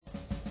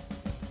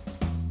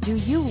Do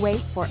you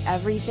wait for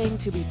everything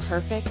to be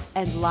perfect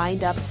and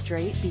lined up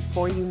straight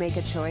before you make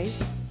a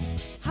choice?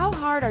 How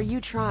hard are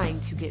you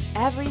trying to get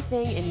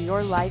everything in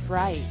your life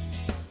right?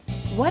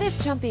 What if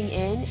jumping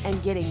in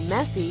and getting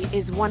messy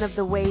is one of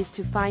the ways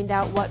to find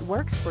out what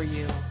works for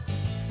you?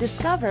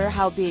 Discover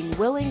how being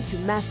willing to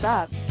mess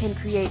up can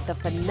create the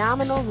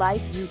phenomenal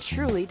life you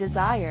truly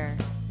desire.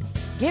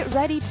 Get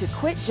ready to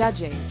quit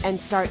judging and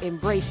start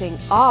embracing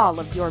all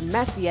of your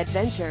messy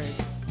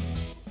adventures.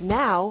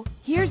 Now,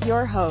 here's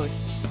your host,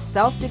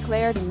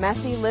 self-declared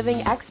messy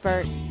living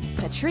expert,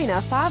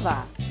 Katrina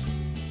Fava.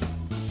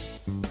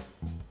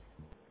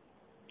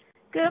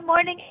 Good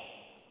morning.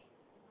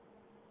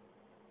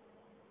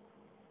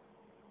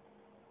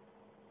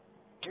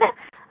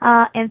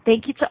 And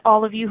thank you to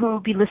all of you who will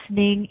be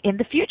listening in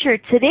the future.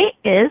 Today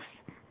is,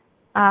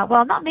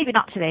 maybe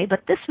not today, but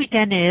this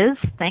weekend is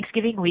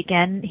Thanksgiving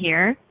weekend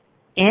here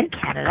in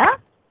Canada.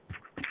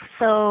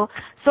 So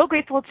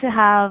grateful to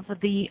have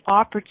the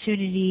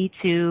opportunity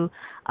to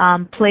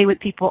play with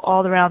people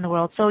all around the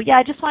world. So yeah,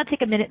 I just want to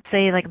take a minute to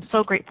say, I'm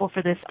so grateful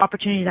for this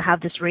opportunity to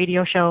have this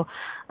radio show.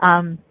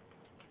 I'm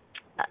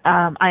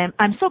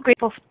so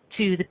grateful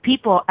to the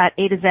people at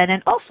A to Z,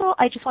 and also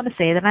I just want to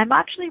say that I'm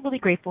actually really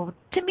grateful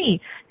to me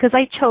because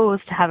I chose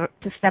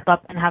to step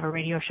up and have a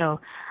radio show.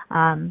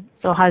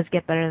 So how does it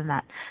get better than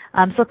that?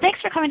 So thanks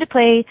for coming to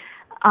play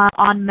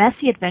on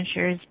Messy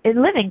Adventures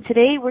in Living.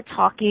 Today we're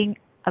talking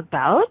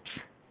about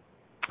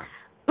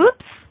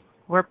Oops,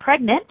 We're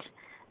Pregnant,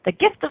 the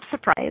Gift of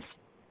Surprise.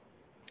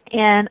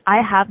 And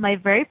I have my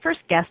very first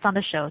guest on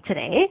the show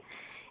today,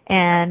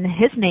 and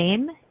his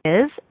name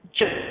is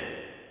Joe.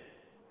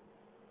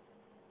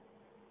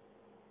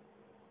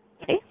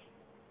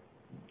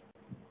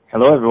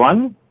 Hello,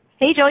 everyone.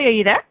 Hey, Joey, are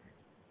you there?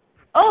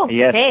 Oh,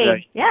 yes,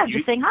 hey.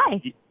 Just saying hi.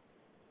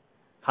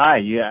 Hi.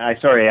 Yeah,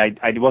 sorry,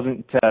 I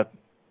wasn't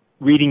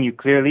reading you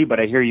clearly, but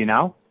I hear you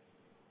now.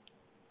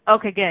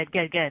 Okay, good.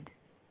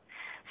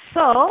 So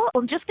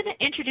I'm just going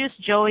to introduce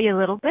Joey a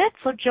little bit.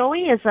 So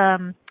Joey is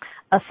a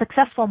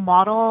successful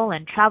model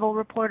and travel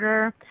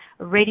reporter,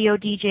 radio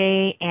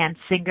DJ, and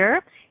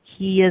singer.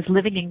 He is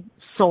living in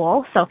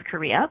Seoul, South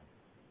Korea.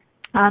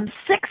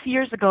 6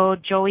 years ago,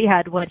 Joey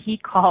had what he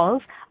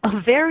calls a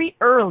very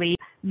early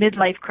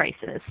midlife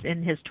crisis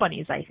in his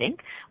 20s, I think,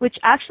 which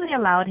actually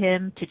allowed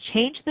him to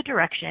change the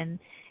direction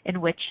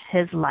in which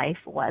his life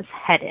was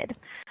headed.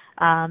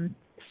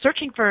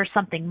 Searching for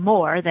something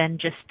more than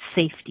just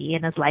safety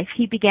in his life,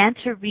 he began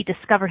to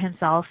rediscover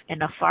himself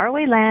in a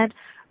faraway land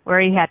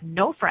where he had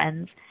no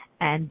friends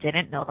and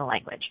didn't know the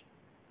language.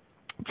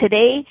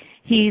 Today,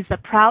 he's the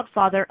proud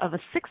father of a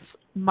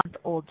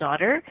 6-month-old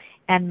daughter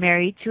and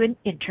married to an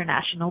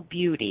international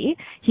beauty.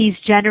 He's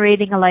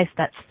generating a life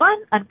that's fun,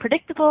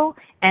 unpredictable,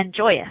 and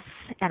joyous.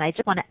 And I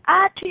just want to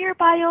add to your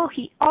bio,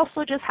 he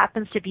also just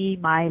happens to be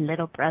my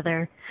little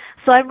brother.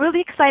 So I'm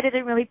really excited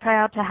and really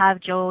proud to have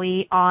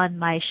Joey on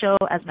my show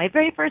as my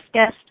very first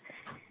guest.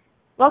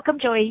 Welcome,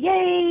 Joey.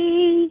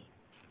 Yay!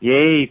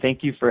 Yay,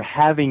 thank you for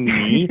having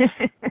me.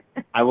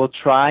 I will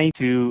try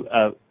to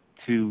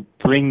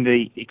bring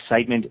the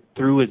excitement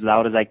through as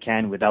loud as I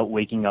can without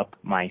waking up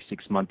my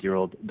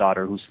 6-month-old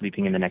daughter who's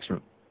sleeping in the next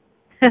room.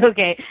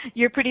 Okay,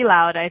 you're pretty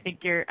loud. I think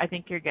you're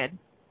good.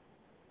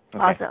 Okay.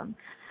 Awesome.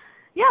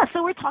 Yeah,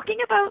 so we're talking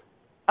about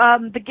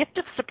the gift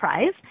of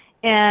surprise,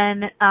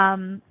 and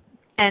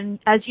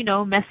as you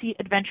know, Messy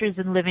Adventures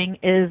in Living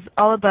is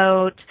all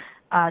about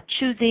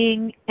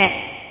choosing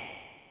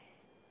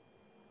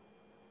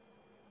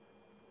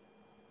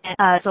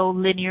so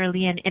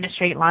linearly and in a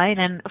straight line.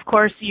 And of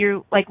course,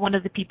 you're like one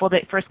of the people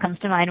that first comes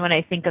to mind when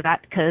I think of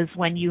that, because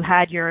when you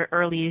had your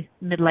early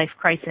midlife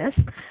crisis,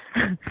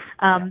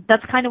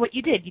 that's kind of what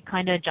you did. You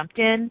kind of jumped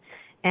in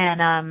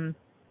and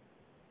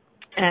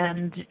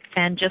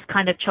just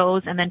kind of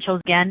chose, and then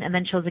chose again, and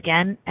then chose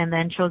again, and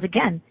then chose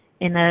again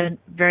in a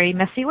very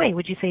messy way.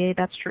 Would you say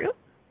that's true?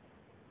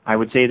 I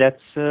would say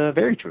that's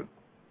very true.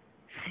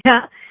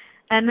 Yeah.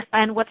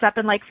 And what's that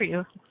been like for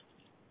you?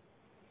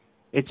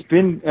 It's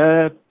been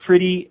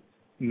pretty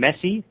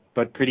messy,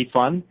 but pretty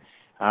fun.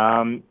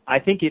 I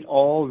think it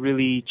all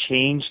really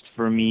changed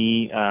for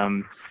me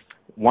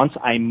once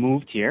I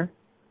moved here.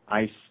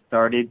 I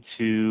started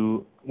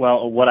to,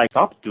 what I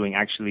stopped doing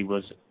actually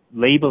was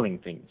labeling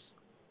things.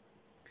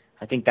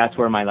 I think that's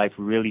where my life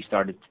really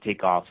started to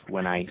take off,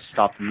 when I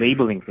stopped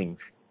labeling things.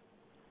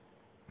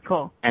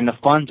 Cool. And the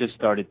fun just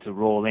started to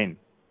roll in.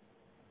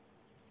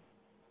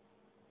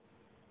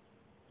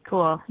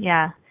 Cool,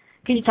 yeah.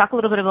 Can you talk a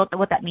little bit about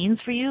what that means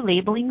for you,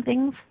 labeling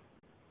things?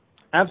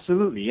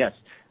 Absolutely, yes.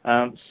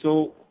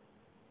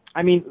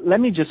 Let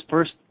me just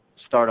first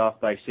start off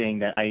by saying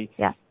that I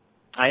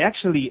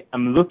actually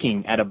am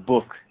looking at a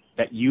book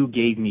that you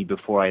gave me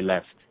before I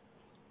left,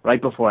 right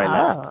before I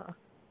left.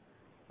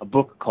 A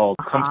book called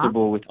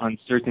Comfortable with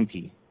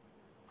Uncertainty.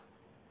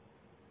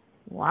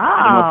 Wow.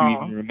 I don't know if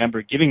you even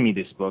remember giving me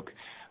this book,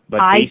 but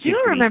I do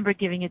remember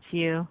giving it to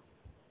you.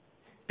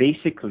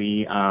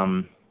 Basically,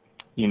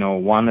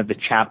 one of the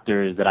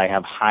chapters that I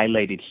have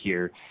highlighted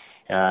here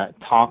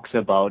talks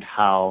about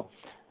how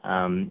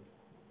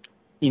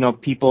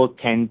people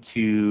tend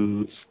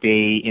to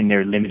stay in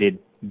their limited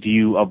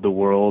view of the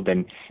world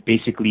and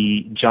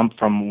basically jump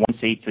from one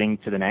safe thing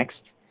to the next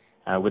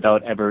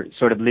without ever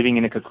sort of living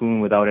in a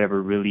cocoon, without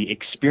ever really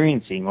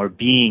experiencing or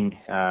being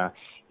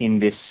in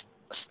this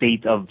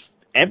state of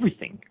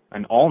everything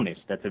and allness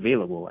that's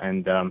available.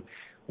 And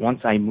once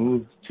I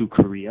moved to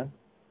Korea,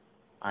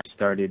 I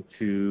started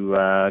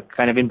to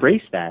kind of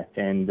embrace that.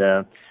 And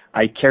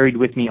I carried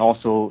with me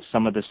also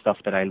some of the stuff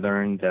that I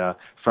learned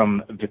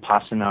from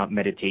Vipassana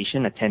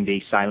meditation, a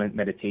 10-day silent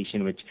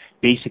meditation, which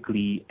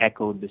basically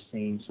echoed the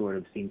same sort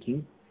of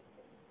thinking.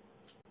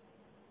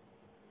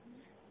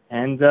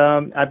 And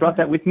I brought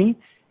that with me.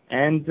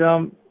 And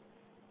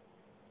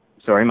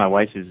sorry, my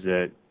wife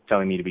is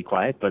telling me to be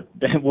quiet, but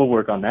we'll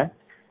work on that.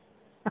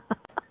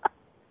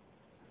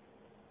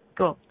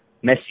 Cool.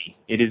 Messy.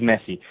 It is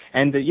messy.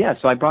 And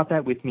so I brought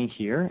that with me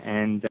here,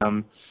 and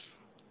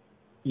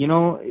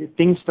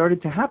things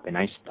started to happen.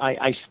 I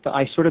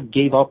sort of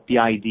gave up the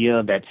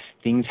idea that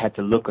things had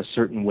to look a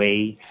certain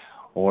way,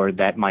 or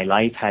that my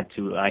life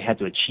I had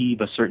to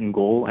achieve a certain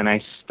goal, and I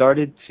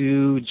started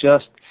to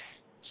just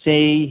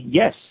say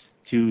yes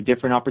to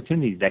different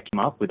opportunities that came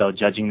up without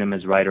judging them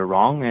as right or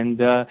wrong. And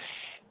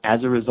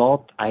as a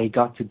result, I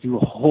got to do a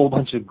whole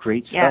bunch of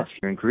great stuff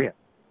here in Korea.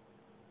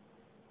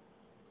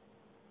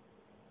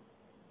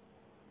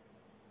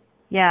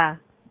 Yeah,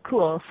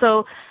 cool.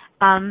 So,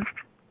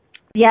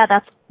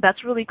 that's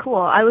really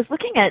cool. I was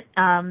looking at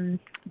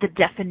the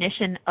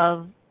definition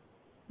of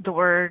the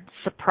word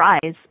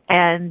surprise,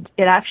 and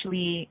it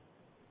actually,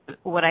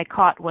 what I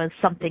caught was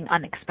something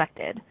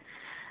unexpected.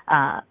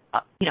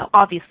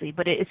 Obviously,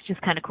 but it's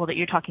just kind of cool that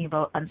you're talking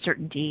about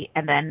uncertainty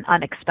and then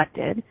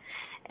unexpected.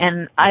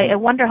 And I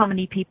wonder how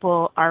many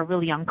people are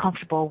really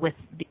uncomfortable with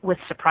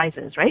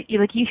surprises, right?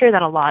 You hear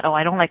that a lot. Oh,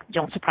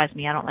 don't surprise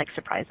me. I don't like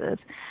surprises.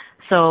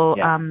 So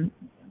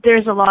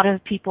there's a lot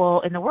of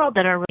people in the world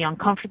that are really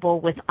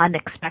uncomfortable with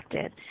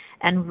unexpected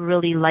and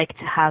really like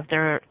to have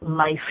their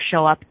life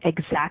show up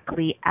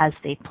exactly as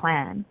they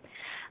plan.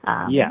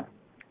 Yeah,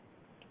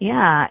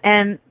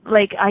 and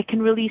I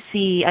can really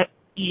see,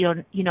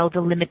 the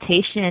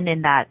limitation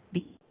in that.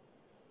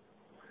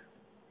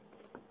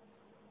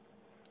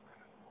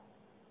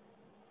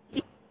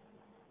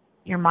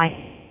 Your mind,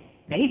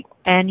 right?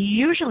 And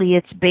usually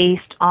it's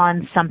based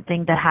on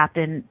something that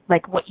happened,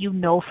 like what you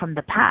know from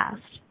the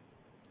past.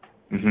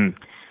 Mm-hmm.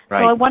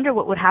 Right. So I wonder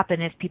what would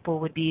happen if people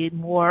would be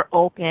more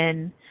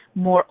open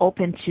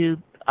to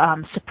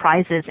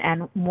surprises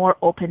and more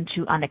open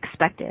to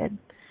unexpected.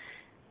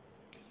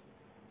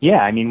 Yeah,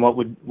 I mean, what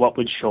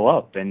would show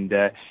up, and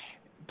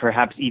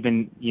perhaps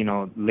even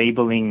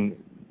labeling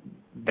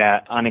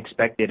that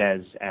unexpected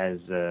as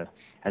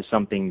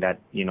something that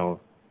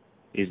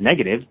is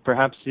negative.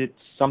 Perhaps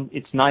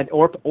it's neither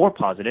or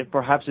positive.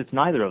 Perhaps it's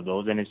neither of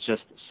those, and it's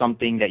just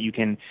something that you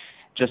can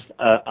just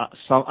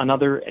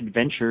another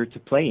adventure to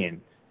play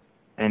in,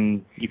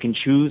 and you can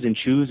choose and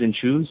choose and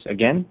choose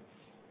again.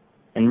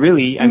 And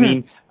really, I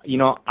mean,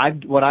 I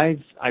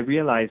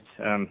realized,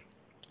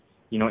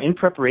 in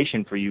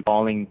preparation for you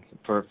calling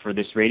for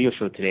this radio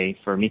show today,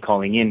 for me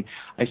calling in,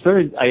 I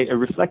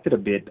reflected a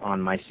bit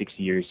on my 6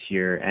 years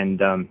here,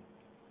 and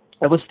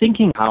I was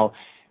thinking how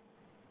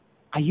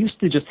I used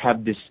to just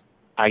have this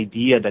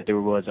idea that there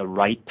was a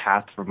right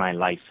path for my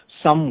life,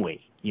 some way,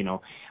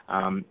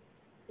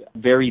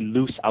 very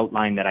loose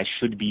outline that I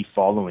should be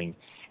following.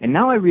 And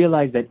now I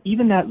realize that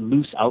even that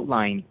loose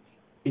outline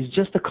is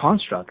just a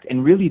construct,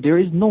 and really there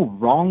is no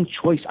wrong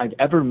choice I've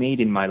ever made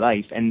in my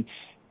life, and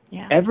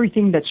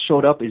everything that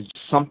showed up is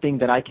something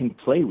that I can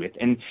play with.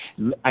 And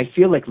I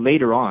feel like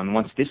later on,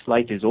 once this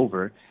life is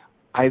over,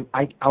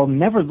 I'll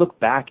never look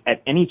back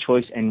at any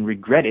choice and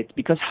regret it,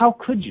 because how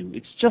could you?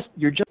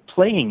 You're just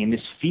playing in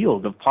this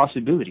field of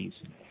possibilities.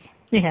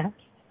 Yeah,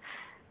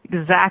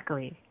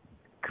 exactly.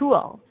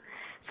 Cool.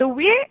 So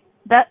we're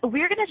going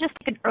to just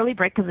take an early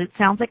break because it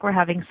sounds like we're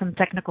having some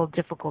technical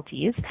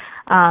difficulties.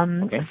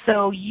 Okay.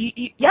 So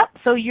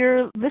So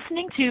you're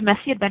listening to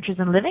Messy Adventures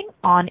in Living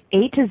on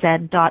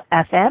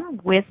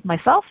A2Z.fm with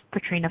myself,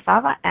 Katrina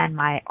Fava, and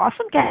my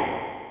awesome guest.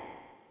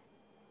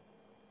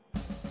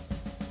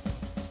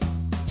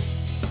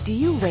 Do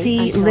you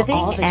wait until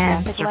all the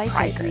traffic lights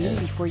are green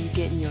before you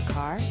get in your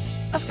car?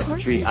 Of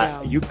course you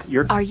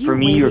don't. Are you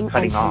waiting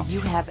until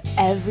you have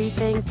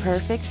everything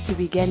perfect to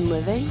begin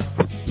living?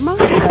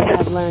 Most of us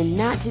have learned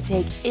not to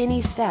take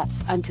any steps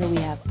until we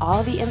have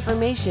all the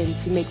information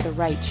to make the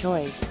right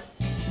choice.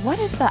 What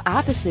if the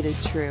opposite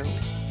is true?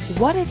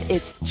 What if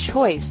it's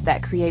choice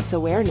that creates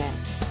awareness?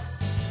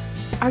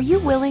 Are you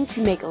willing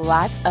to make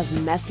lots of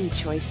messy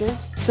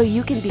choices so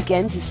you can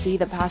begin to see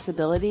the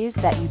possibilities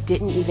that you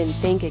didn't even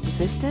think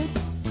existed?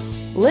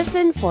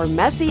 Listen for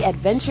Messy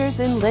Adventures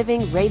in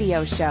Living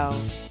radio show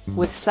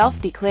with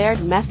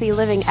self-declared messy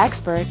living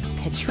expert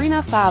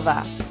Katrina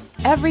Fava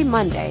every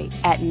Monday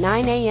at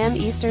 9 a.m.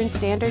 Eastern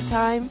Standard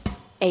Time,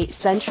 8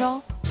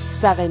 Central,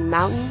 7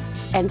 Mountain,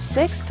 and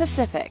 6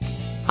 Pacific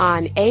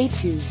on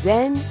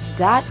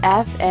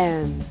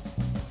A2Zen.fm.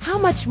 How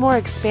much more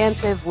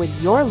expansive would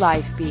your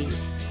life be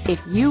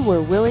if you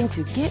were willing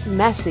to get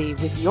messy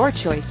with your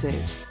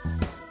choices.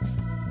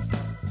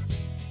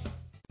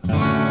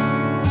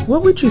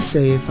 What would you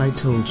say if I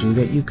told you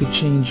that you could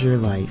change your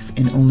life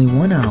in only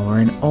 1 hour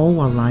and all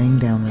while lying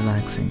down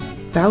relaxing?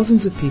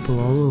 Thousands of people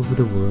all over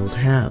the world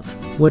have.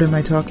 What am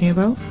I talking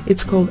about?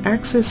 It's called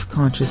Access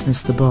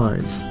Consciousness, the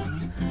bars.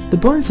 The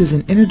bars is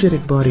an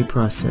energetic body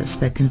process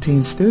that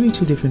contains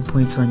 32 different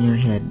points on your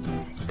head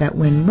that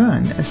when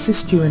run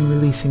assist you in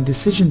releasing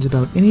decisions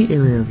about any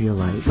area of your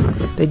life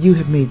that you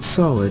have made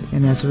solid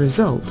and as a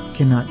result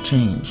cannot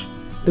change.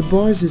 The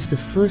bars is the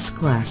first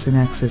class in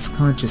Access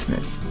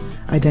Consciousness,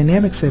 a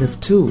dynamic set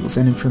of tools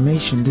and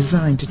information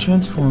designed to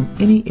transform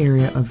any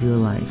area of your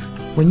life.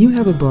 When you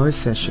have a bars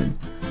session,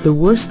 the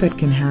worst that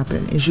can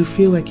happen is you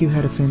feel like you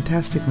had a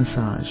fantastic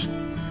massage.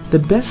 The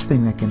best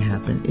thing that can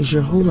happen is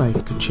your whole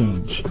life could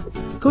change.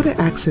 Go to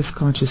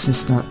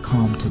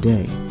accessconsciousness.com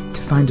today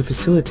to find a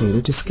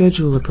facilitator to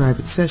schedule a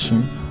private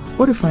session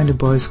or to find a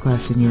bars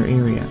class in your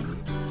area.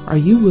 Are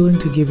you willing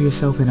to give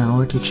yourself an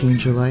hour to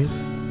change your life?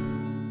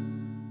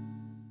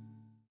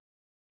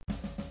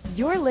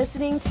 You're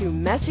listening to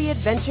Messy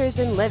Adventures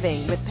in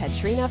Living with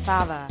Petrina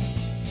Fava.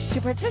 To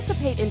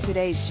participate in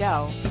today's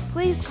show,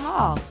 please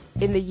call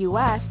in the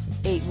U.S.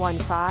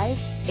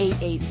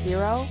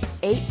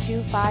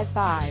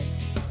 815-880-8255.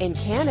 In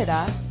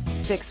Canada,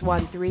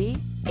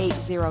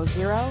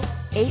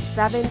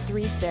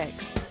 613-800-8736.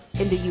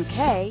 In the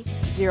UK,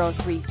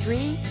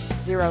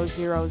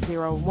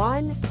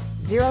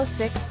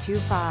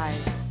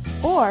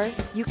 033-0001-0625. Or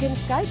you can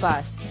Skype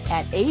us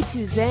at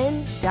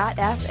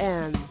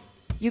a2zen.fm.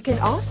 You can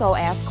also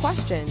ask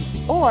questions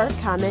or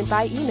comment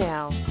by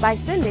email by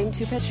sending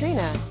to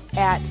Petrina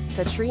at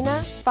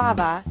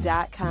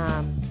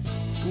petrinafava.com.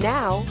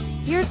 Now,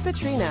 here's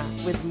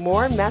Petrina with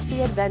more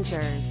messy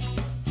adventures.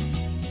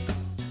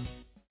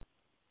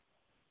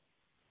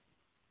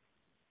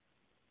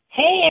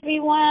 Hey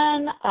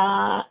everyone,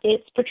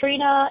 it's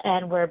Petrina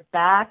and we're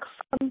back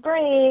from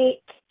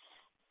break.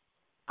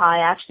 I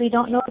actually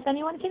don't know if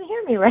anyone can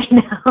hear me right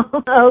now.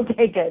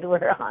 Okay, good,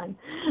 we're on.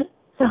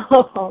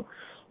 So,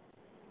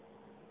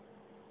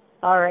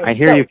 all right. I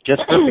hear you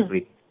just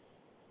perfectly.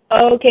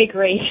 Okay,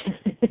 great.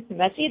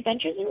 Messy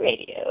Adventures in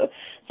Radio.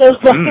 So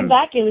welcome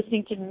back. You're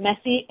listening to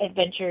Messy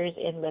Adventures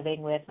in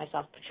Living with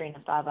myself,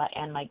 Petrina Fava,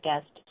 and my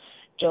guest,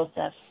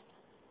 Joseph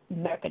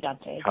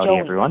Mercadante. Howdy, Joey.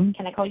 everyone.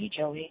 Can I call you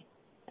Joey?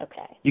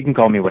 Okay. You can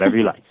call me whatever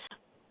you like.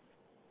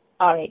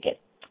 All right, good.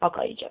 I'll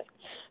call you Joey.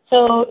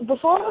 So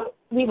before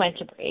we went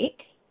to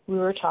break, we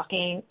were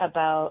talking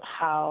about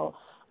how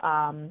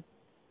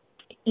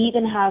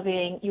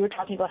you were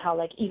talking about how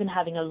like even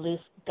having a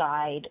loose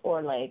guide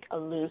or like a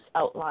loose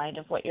outline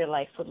of what your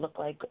life would look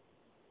like,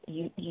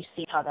 you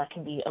see how that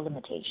can be a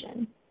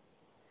limitation.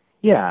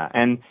 Yeah,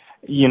 and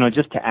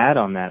just to add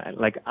on that,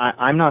 like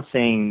I'm not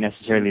saying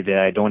necessarily that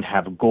I don't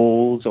have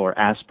goals or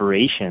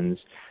aspirations,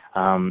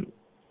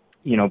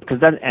 because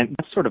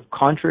that's sort of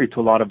contrary to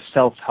a lot of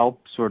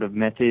self-help sort of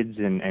methods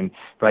and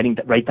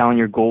write down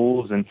your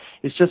goals. And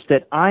it's just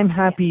that I'm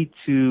happy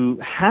to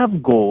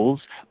have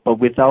goals, but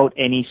without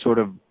any sort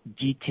of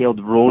detailed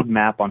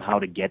roadmap on how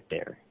to get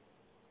there.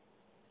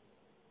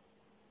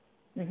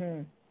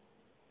 Mm-hmm.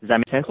 Does that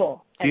make sense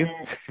Cool. to you?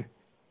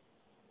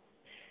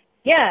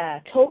 Yeah,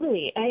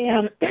 totally.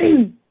 I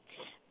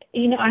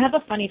I have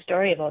a funny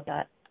story about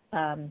that.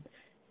 I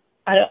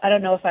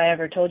don't know if I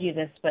ever told you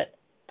this, but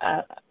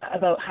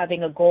about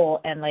having a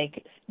goal and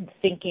like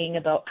thinking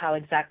about how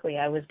exactly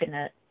I was going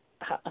to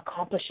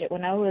accomplish it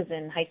when I was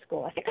in high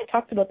school. I think I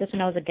talked about this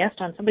when I was a guest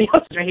on somebody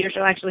else's radio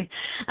show, actually.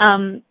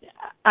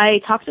 I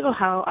talked about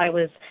how I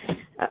was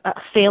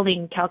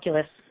failing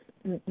calculus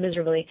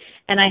miserably,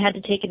 and I had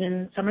to take it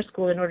in summer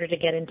school in order to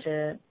get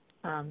into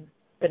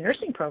the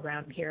nursing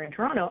program here in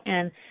Toronto.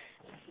 And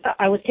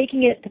I was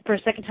taking it for a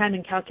second time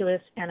in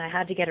calculus, and I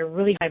had to get a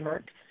really high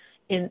mark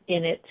in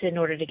it in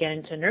order to get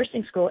into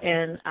nursing school,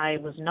 and I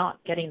was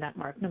not getting that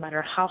mark no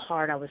matter how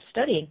hard I was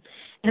studying.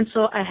 And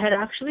so I had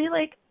actually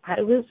I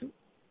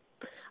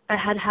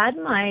had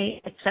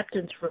my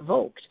acceptance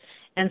revoked.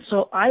 And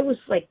so I was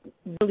like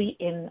really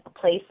in a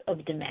place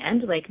of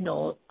demand, like,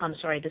 no, I'm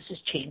sorry, this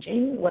is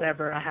changing,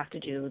 whatever I have to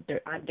do,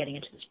 I'm getting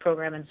into this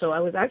program. And so I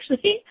was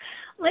actually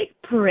like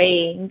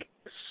praying,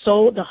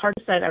 so the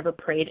hardest I've ever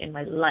prayed in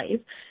my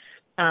life.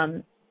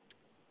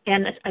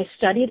 And I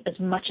studied as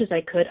much as I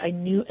could. I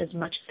knew as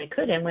much as I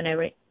could. And when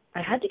I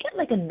had to get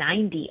like a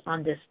 90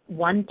 on this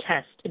one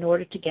test in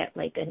order to get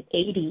like an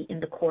 80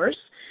 in the course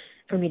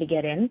for me to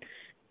get in.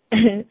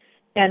 And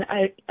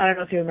I don't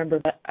know if you remember,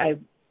 but I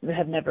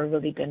have never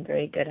really been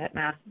very good at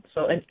math.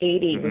 So an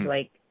 80 was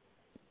like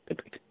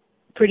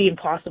pretty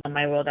impossible in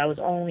my world. I was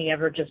only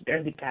ever just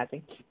barely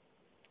passing.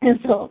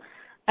 And so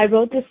I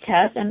wrote this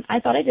test, and I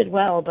thought I did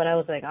well, but I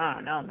was like, I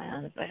don't know,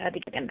 man, if I had to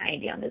get a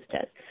 90 on this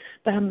test.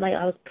 But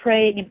I was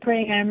praying and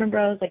praying. I remember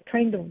I was like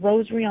praying the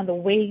rosary on the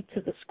way to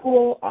the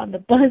school on the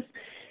bus.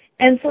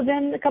 And so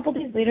then a couple of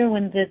days later,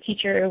 when the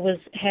teacher was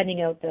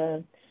handing out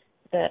the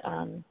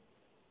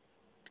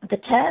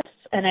tests,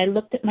 and I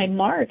looked at my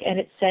mark, and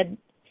it said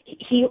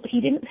he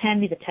didn't hand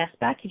me the test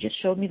back. He just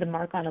showed me the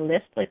mark on a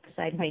list, like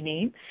beside my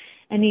name,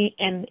 and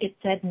it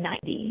said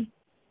 90.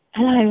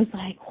 And I was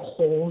like,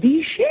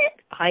 holy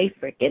shit, I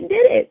freaking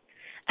did it.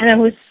 And I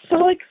was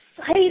so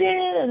excited,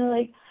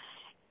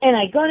 and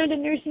I got into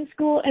nursing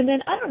school, and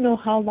then I don't know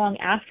how long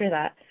after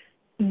that,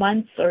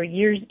 months or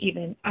years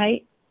even,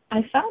 I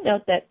found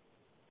out that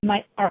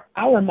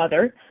our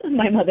mother,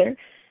 my mother,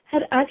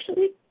 had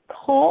actually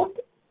called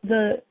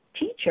the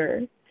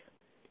teacher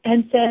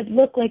and said,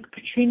 look, like,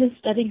 Patrina's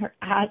studying her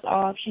ass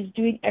off. She's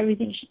doing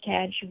everything she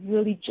can. She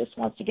really just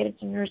wants to get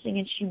into nursing,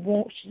 and she's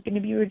going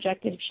to be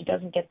rejected if she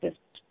doesn't get this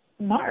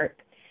mark.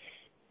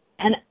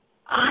 And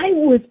I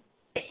was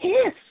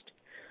pissed.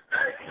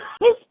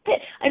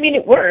 I mean,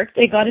 it worked.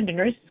 I got into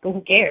nursing school.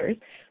 Who cares?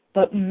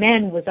 But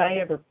man, was I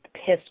ever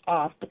pissed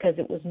off, because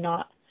it was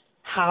not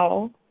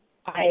how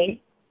I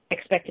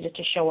expected it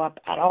to show up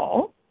at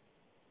all.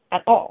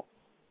 At all.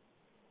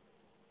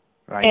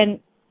 Right. And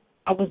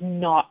I was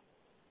not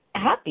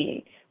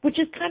happy, which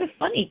is kind of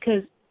funny,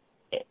 because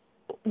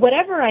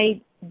whatever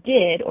I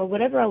did or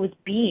whatever I was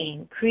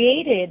being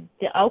created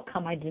the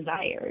outcome I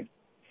desired,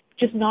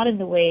 just not in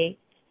the way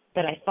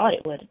that I thought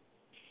it would.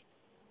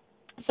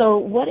 So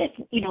what if,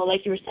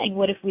 like you were saying,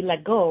 what if we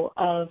let go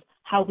of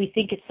how we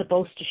think it's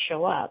supposed to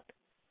show up,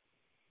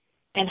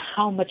 and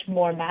how much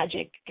more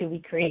magic could we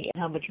create,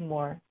 and how much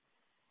more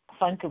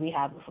fun could we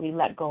have if we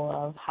let go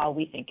of how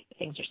we think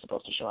things are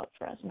supposed to show up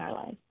for us in our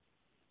lives?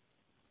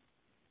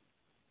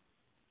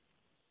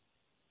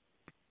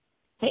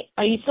 Hey,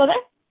 are you still there?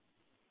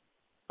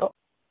 Oh,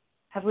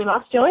 have we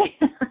lost Joey?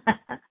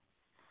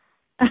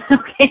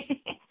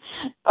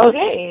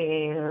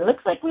 Okay,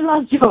 looks like we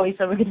lost Joey,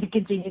 so we're going to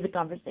continue the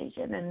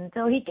conversation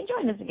until he can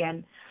join us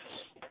again.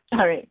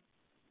 All right.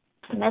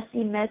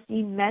 Messy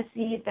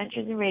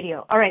adventures in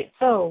radio. All right,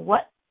 so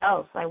what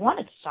else I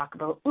wanted to talk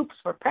about? Oops,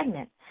 we're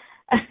pregnant.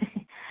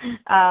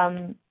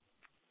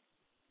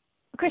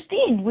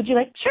 Christine, would you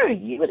like? Sure,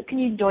 can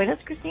you join us,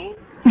 Christine?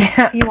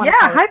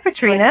 Hi,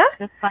 Patrina.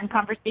 This fun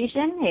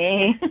conversation.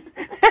 Hey.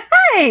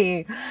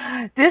 Hey,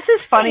 this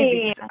is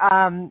funny. Hey. Because,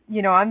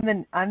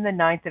 I'm the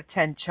ninth of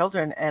 10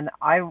 children, and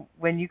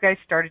when you guys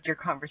started your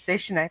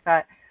conversation, I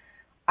thought,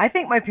 I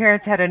think my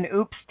parents had an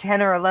oops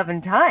 10 or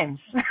 11 times.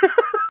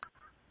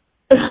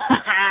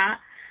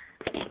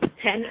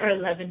 10 or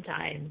 11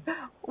 times.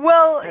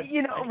 Well,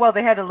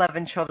 they had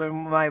 11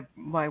 children.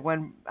 My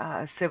one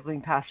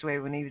sibling passed away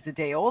when he was a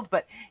day old,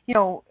 but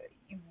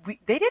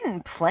they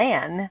didn't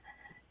plan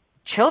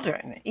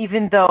children,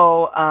 even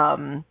though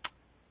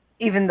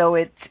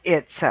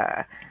it's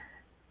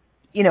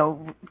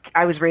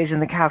I was raised in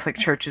the Catholic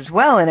Church as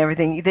well and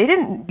everything. They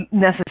didn't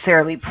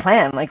necessarily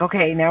plan, like,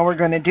 okay, now we're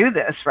going to do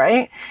this,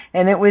 right?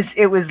 And it was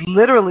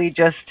literally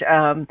just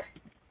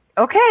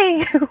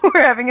okay,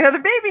 we're having another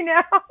baby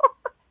now.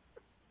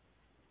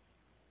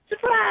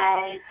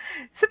 Surprise!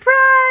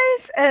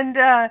 And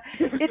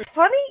it's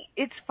funny,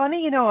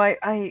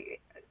 I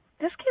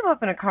this came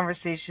up in a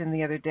conversation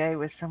the other day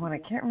with someone. I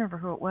can't remember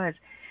who it was,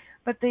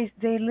 but they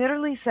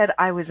literally said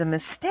I was a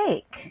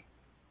mistake.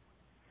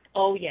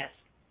 Oh, yes.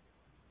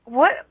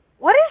 What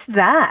is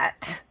that?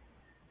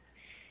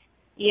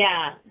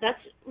 Yeah, that's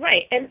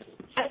right. And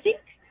I think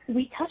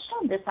we touched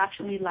on this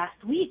actually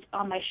last week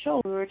on my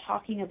show. We were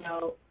talking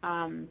about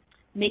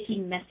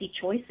making messy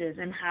choices,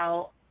 and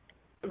how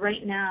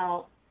right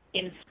now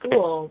in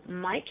school,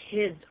 my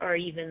kids are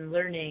even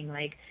learning,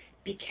 like,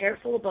 be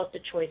careful about the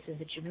choices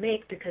that you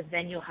make, because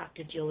then you'll have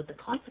to deal with the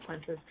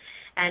consequences.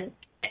 And,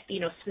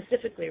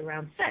 specifically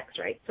around sex,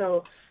 right?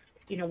 So,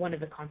 one of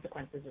the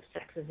consequences of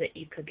sex is that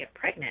you could get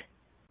pregnant.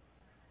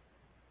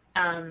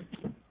 And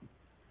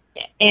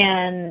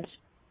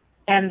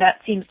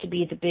that seems to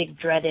be the big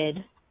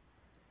dreaded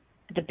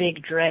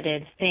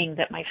thing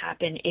that might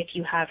happen if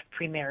you have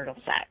premarital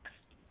sex.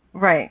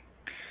 Right.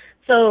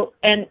 So,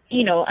 and,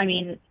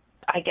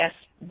 I guess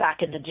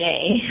back in the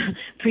day,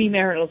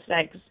 premarital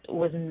sex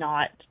was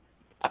not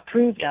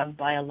approved of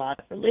by a lot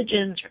of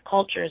religions or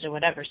cultures or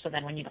whatever. So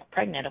then when you got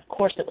pregnant, of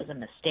course it was a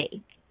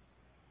mistake.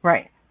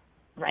 Right.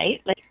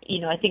 Right? Like,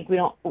 I think we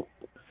don't,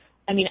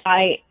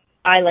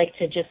 I like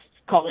to just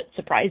call it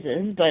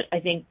surprises, but I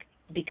think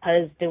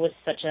because there was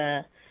such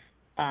a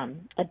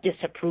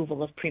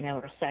disapproval of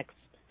premarital sex,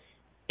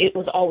 it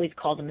was always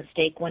called a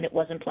mistake when it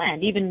wasn't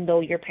planned, even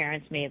though your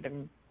parents may have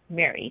been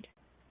married.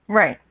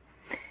 Right.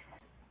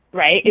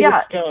 Right? It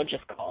was still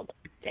just called a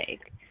mistake.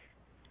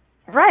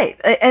 Right.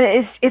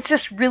 And it's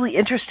just really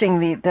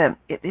interesting.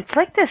 It's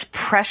like this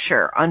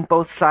pressure on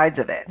both sides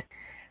of it,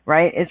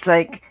 right? It's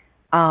like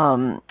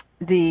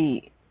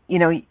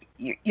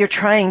you're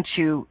trying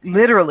to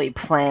literally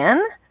plan,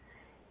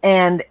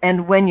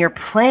 and when you're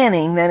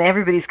planning, then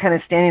everybody's kind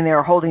of standing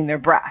there holding their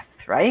breath,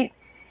 right?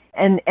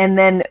 And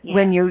then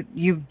when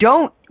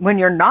when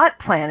you're not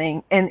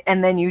planning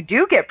and then you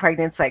do get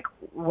pregnant, it's like,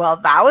 well,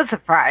 that was a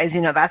surprise,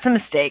 that's a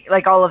mistake,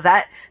 like all of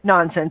that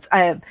nonsense.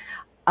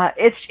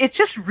 It's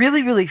just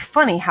really, really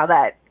funny how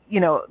that,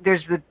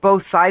 there's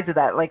both sides of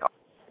that, like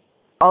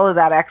all of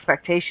that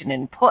expectation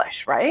and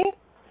push, right?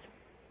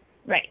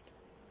 Right.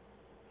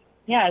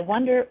 Yeah, I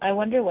wonder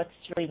what's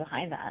really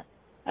behind that.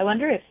 I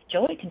wonder if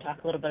Joey can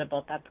talk a little bit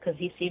about that because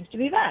he seems to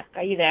be back.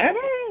 Are you there?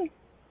 Yay.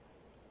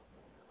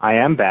 I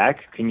am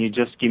back. Can you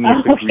just give me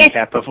a quick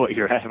recap of what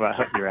you're asking?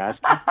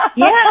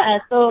 Yeah,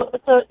 so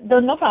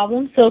no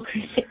problem. So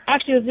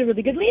actually, it was a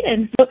really good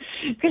lead-in. So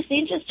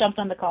Christine just jumped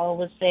on the call and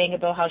was saying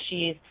about how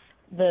she's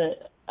the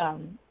how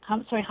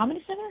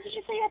many siblings did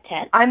you say you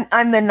had? 10?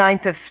 I'm the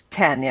 9th of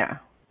 10. Yeah.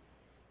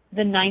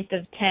 The 9th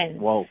of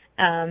 10. Whoa.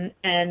 And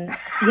and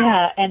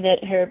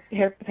that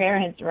her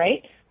parents,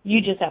 right?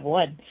 You just have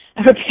one.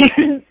 Her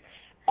parents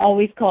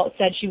always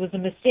said she was a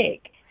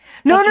mistake.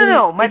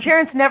 No. My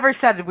parents never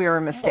said we were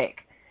a mistake.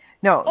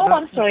 No. Oh,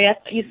 I'm sorry. I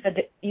thought you said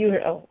that you were.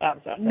 Oh,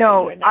 I'm sorry.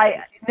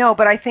 No,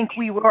 but I think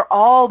we were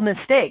all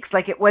mistakes.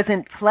 Like it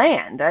wasn't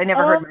planned. I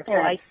never heard my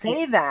parents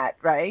say that.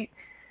 Right.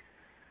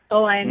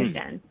 Oh, I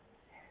understand.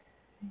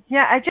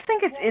 Yeah, I just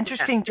think it's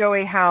interesting,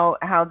 Joey,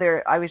 how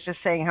there. I was just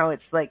saying how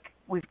it's like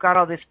we've got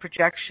all this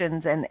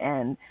projections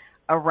and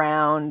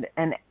around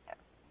and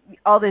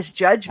all this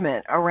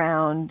judgment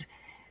around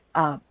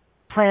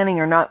planning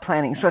or not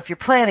planning. So if you're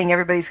planning,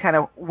 everybody's kind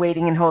of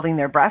waiting and holding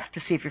their breath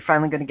to see if you're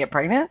finally going to get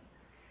pregnant.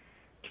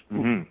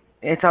 Mm-hmm.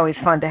 It's always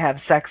fun to have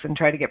sex and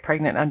try to get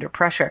pregnant under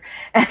pressure.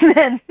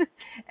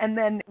 And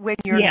then when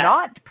you're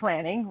not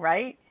planning,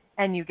 right,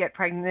 and you get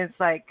pregnant, it's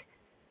like,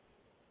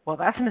 well,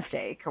 that's a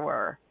mistake,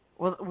 or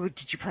well, did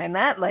you plan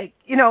that? Like,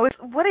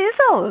 what is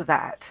all of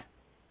that?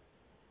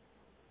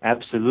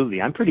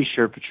 Absolutely. I'm pretty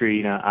sure,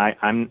 Patrina,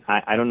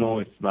 I don't know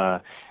if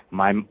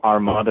our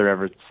mother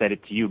ever said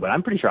it to you, but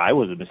I'm pretty sure I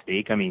was a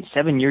mistake. I mean,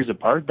 7 years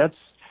apart, that's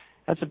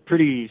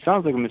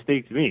sounds like a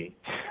mistake to me.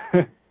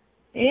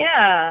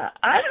 Yeah,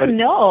 I don't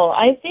know.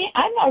 I think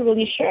I'm not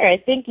really sure. I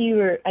think you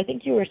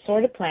were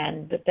sort of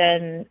planned, but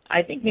then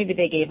I think maybe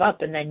they gave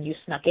up and then you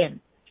snuck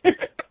in.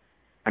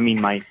 I mean,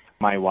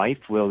 my wife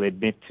will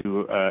admit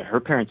to her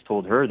parents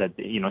told her that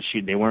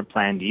they weren't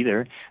planned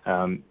either.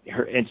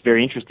 It's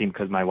very interesting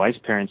because my wife's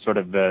parents sort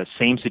of the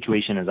same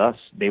situation as us.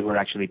 They were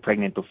actually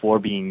pregnant before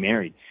being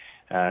married.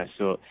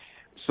 So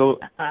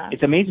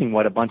it's amazing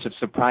what a bunch of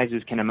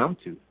surprises can amount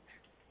to.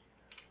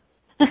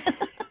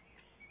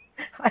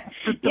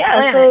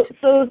 Yeah.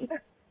 So.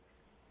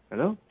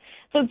 Hello.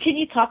 So can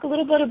you talk a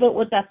little bit about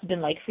what that's been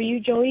like for you,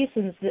 Joey?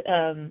 Since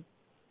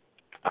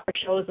our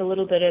show is a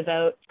little bit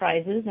about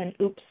prizes and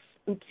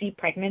oopsie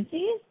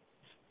pregnancies.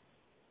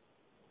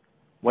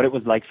 What it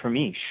was like for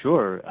me,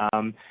 sure.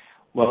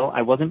 Well,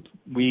 I wasn't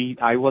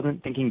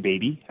thinking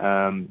baby.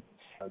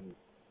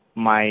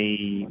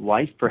 My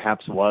wife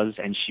perhaps was,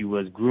 and she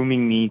was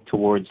grooming me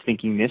towards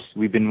thinking this.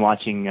 We've been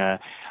watching a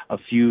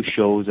few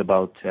shows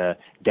about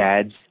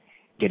dads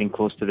getting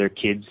close to their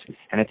kids,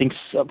 and I think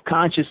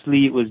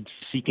subconsciously it was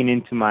seeking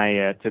into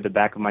my to the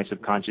back of my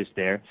subconscious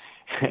there,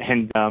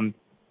 and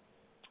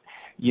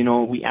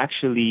we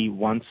actually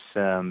once.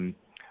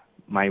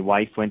 My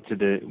wife went to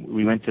the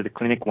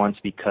clinic once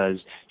because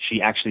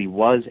she actually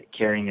was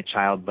carrying a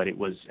child, but it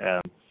was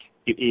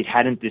it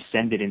hadn't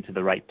descended into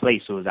the right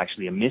place, so it was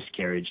actually a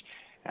miscarriage.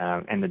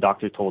 And the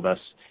doctor told us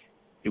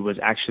it was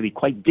actually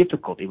quite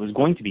difficult. It was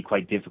going to be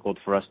quite difficult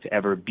for us to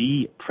ever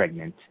be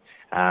pregnant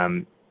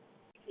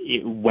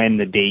when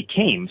the day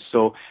came.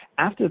 So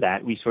after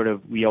that,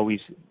 we always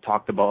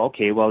talked about,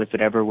 okay, well, if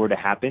it ever were to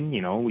happen,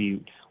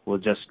 we will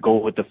just go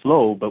with the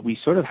flow. But we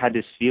sort of had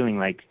this feeling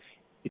like,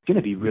 it's going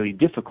to be really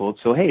difficult.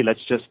 So, hey, let's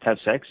just have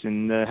sex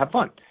and have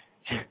fun.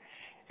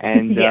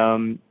 And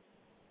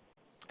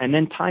and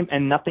then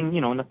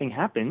nothing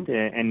happened.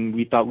 And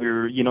we thought we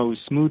were,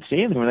 smooth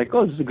sailing. We're like,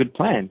 oh, this is a good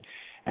plan.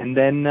 And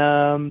then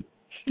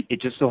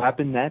it just so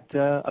happened that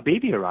a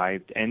baby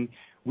arrived, and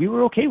we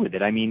were okay with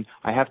it. I mean,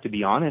 I have to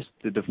be honest.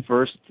 The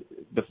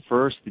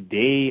first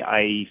day,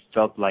 I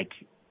felt like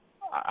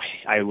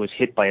I was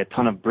hit by a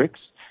ton of bricks.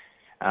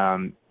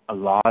 A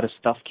lot of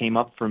stuff came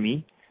up for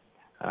me.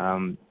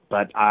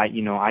 But I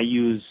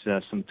use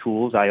some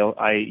tools.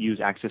 I use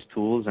Access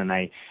Tools, and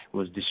I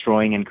was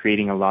destroying and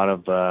creating a lot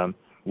of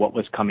what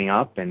was coming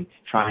up, and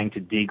trying to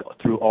dig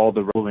through all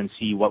the role and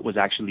see what was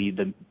actually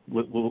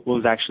what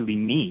was actually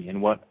me,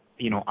 and what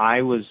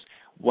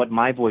what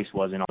my voice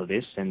was in all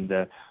this. And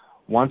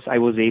once I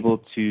was able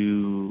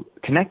to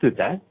connect with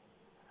that,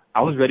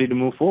 I was ready to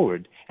move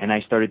forward, and I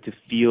started to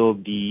feel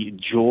the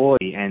joy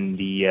and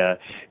the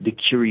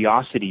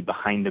curiosity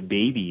behind the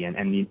baby, and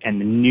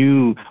the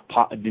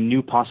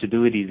new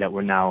possibilities that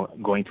were now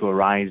going to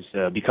arise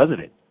because of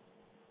it.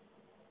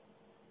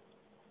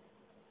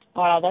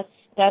 Wow,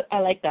 I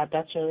like that.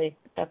 That's a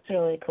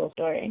really cool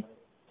story.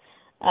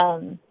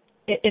 In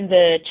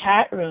the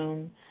chat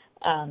room,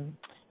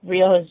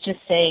 Rio is just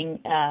saying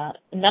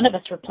none of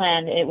us were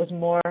planned. It was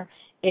more,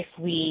 if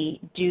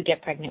we do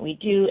get pregnant, we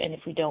do, and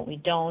if we don't, we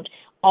don't.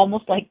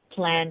 Almost like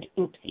planned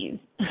oopsies,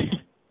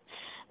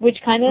 which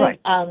kind of,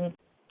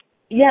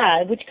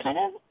 which kind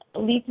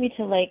of leads me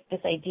to like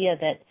this idea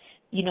that,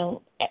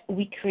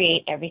 we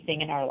create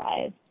everything in our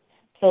lives.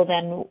 So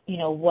then,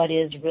 what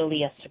is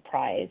really a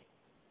surprise,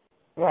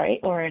 right?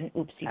 Or an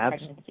oopsie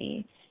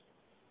pregnancy.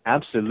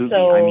 Absolutely.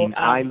 So, I mean,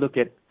 I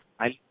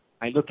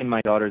look in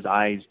my daughter's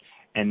eyes,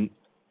 and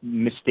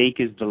mistake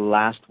is the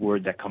last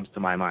word that comes to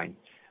my mind.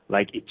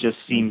 Like, it just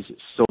seems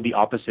so the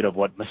opposite of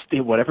what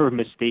mistake, whatever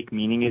mistake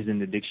meaning is in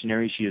the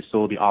dictionary, she is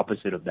so the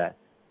opposite of that.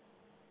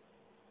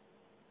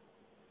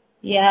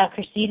 Yeah,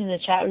 Christine in the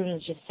chat room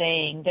is just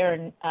saying,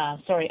 I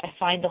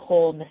find the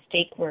whole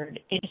mistake word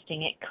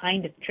interesting. It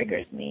kind of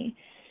triggers me.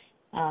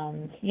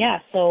 Yeah,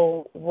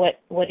 so what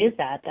is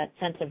that? That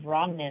sense of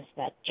wrongness,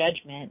 that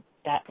judgment,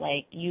 that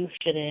like you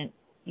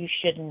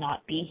should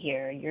not be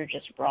here. You're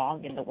just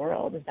wrong in the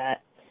world. Is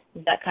that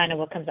kind of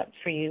what comes up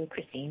for you,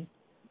 Christine?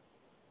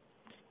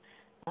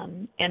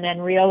 And then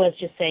Rio is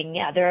just saying,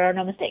 yeah, there are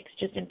no mistakes,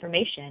 just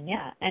information,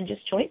 yeah, and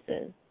just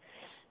choices.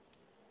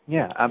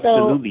 Yeah,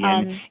 absolutely. So,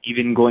 and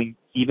even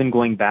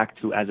going back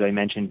to, as I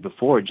mentioned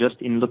before, just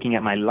in looking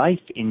at my life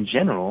in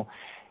general,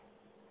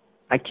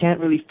 I can't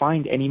really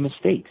find any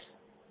mistakes.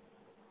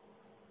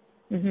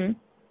 Mm-hmm.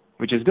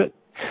 Which is good.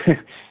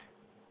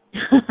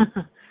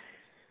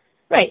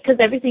 Right, because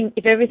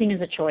if everything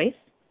is a choice,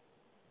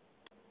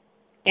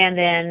 and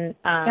then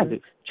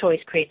choice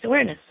creates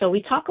awareness. So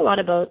we talk a lot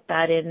about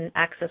that in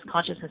Access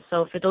Consciousness.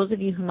 So for those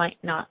of you who might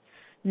not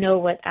know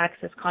what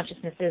Access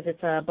Consciousness is,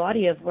 it's a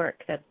body of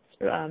work that's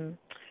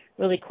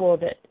really cool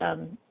that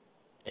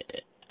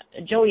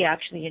Joey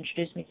actually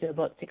introduced me to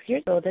about 6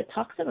 years ago, that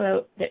talks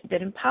about,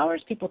 that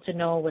empowers people to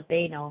know what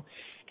they know,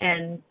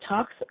 and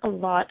talks a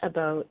lot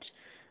about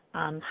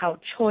how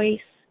choice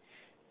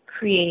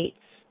creates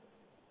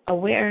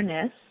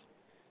awareness.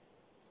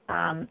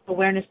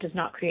 Awareness does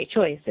not create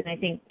choice. And I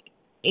think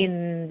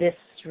in this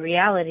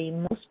reality,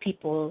 most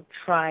people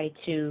try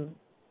to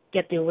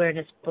get the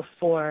awareness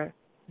before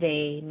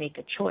they make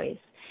a choice.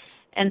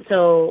 And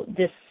so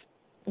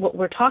what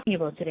we're talking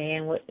about today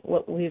and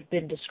what we've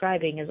been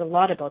describing is a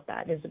lot about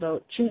that, is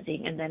about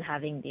choosing and then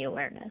having the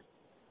awareness.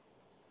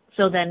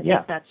 So then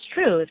if that's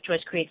true, if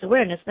choice creates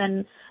awareness,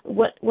 then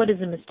what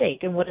is a mistake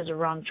and what is a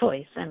wrong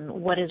choice and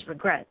what is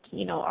regret?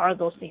 Are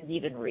those things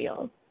even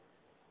real?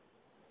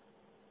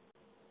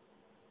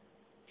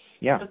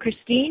 Yeah. So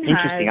Christine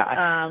Interesting.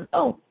 has,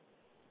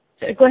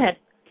 go ahead.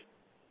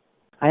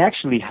 I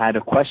actually had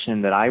a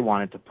question that I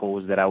wanted to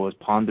pose that I was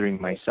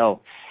pondering myself.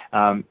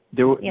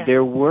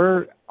 There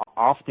were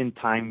often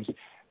times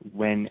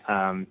when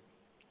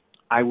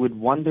I would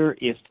wonder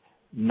if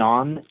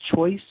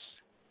non-choice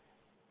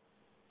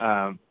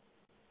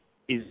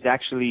is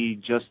actually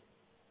just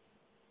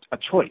a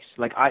choice.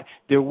 Like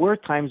there were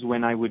times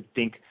when I would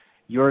think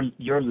your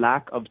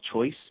lack of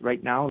choice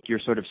right now,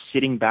 you're sort of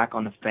sitting back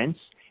on the fence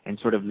and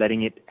sort of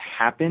letting it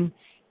happen,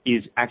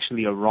 is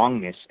actually a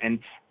wrongness. And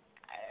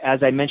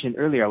as I mentioned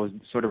earlier, I was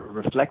sort of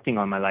reflecting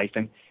on my life,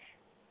 and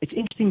it's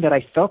interesting that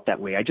I felt that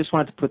way. I just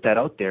wanted to put that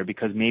out there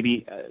because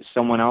maybe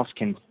someone else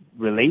can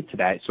relate to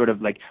that. It's sort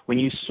of like when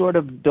you sort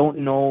of don't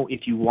know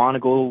if you want to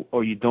go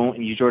or you don't,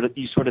 and you sort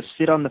of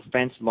sit on the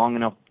fence long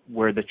enough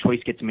where the choice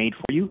gets made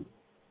for you.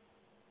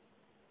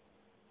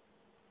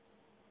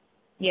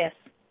 Yes.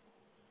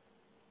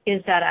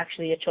 Is that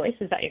actually a choice?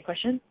 Is that your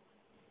question?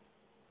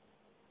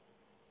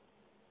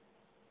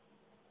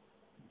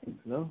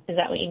 Hello? Is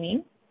that what you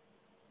mean?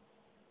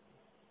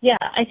 Yeah,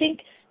 I think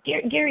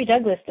Gary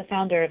Douglas, the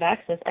founder of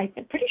Access, I'm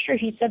pretty sure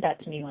he said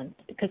that to me once,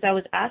 because I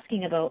was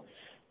asking about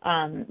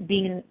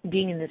being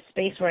in this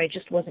space where I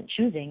just wasn't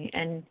choosing,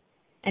 and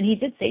he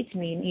did say to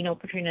me,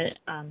 Patrina,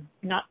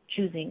 not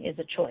choosing is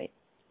a choice.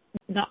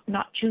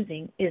 Not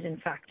choosing is in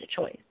fact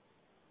a choice.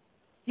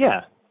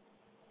 Yeah.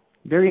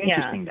 Very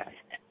interesting that.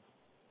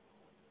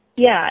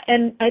 Yeah,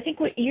 and I think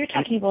what you're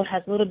talking about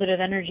has a little bit of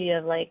energy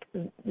of like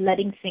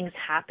letting things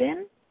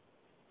happen.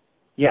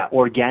 Yeah,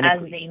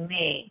 organically. As they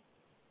may.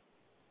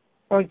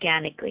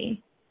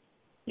 Organically.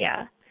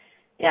 Yeah.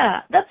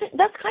 Yeah, that's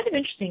kind of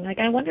interesting. Like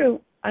I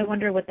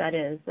wonder what that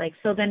is. Like,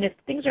 so then if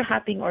things are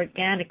happening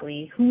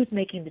organically, who's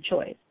making the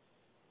choice?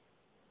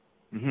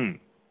 Mhm.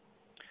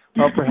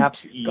 Well, perhaps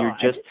you're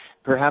just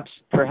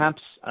perhaps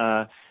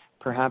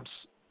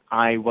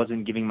I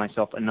wasn't giving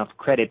myself enough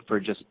credit for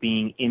just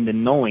being in the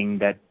knowing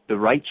that the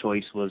right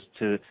choice was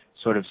to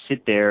sort of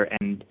sit there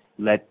and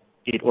let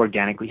it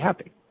organically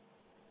happen.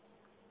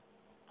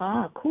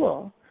 Ah,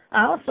 cool.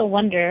 I also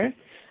wonder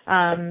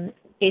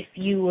if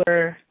you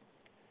were,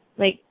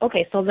 like,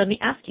 okay, so let me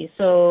ask you,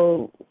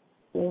 so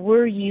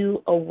were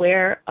you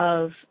aware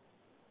of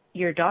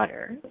your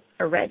daughter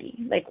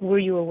already? Like, were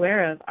you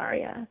aware of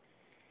Arya?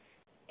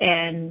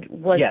 And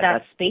was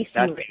that space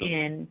you were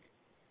in,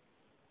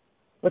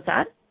 what's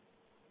that?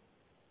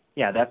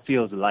 Yeah, that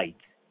feels light.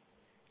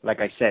 Like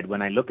I said,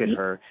 when I look at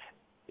her,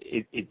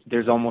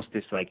 there's almost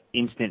this like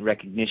instant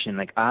recognition,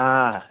 like,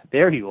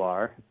 there you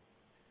are.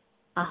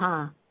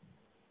 Uh-huh.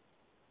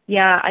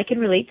 Yeah, I can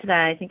relate to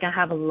that. I think I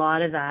have a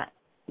lot of that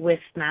with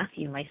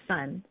Matthew, my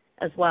son,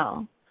 as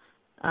well.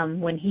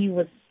 When he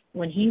was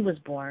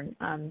born,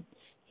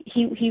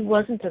 he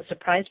wasn't a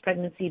surprise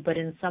pregnancy, but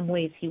in some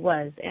ways he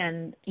was.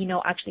 And,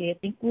 actually I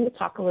think we'll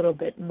talk a little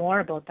bit more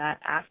about that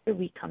after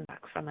we come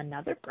back from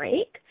another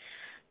break.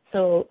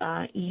 So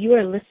you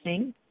are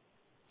listening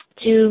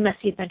to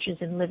Messy Adventures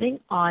in Living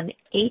on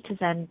A to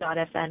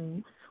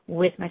Zen.fm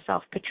with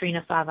myself,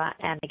 Patrina Fava,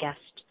 and a guest,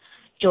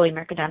 Joey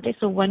Mercadante.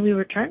 So when we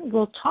return,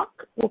 we'll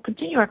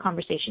continue our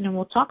conversation, and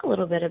we'll talk a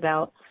little bit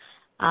about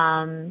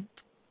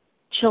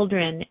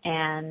children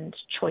and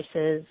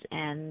choices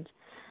and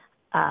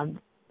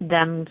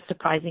them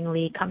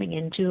surprisingly coming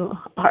into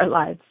our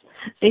lives.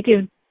 Stay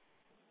tuned.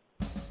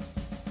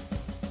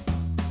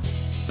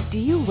 Do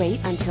you wait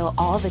until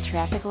all the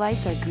traffic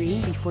lights are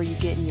green before you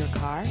get in your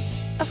car?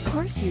 Of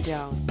course you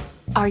don't.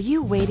 Are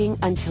you waiting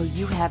until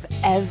you have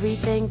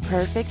everything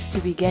perfect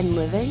to begin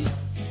living?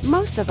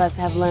 Most of us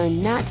have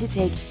learned not to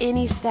take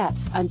any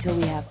steps until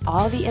we have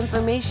all the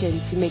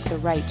information to make the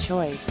right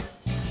choice.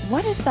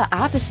 What if the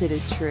opposite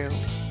is true?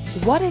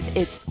 What if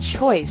it's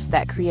choice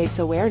that creates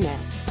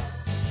awareness?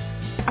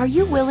 Are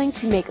you willing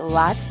to make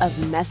lots of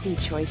messy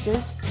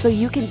choices so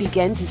you can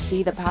begin to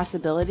see the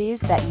possibilities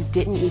that you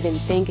didn't even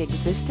think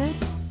existed?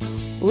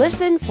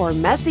 Listen for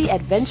Messy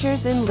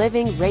Adventures in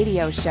Living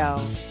radio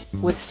show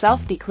with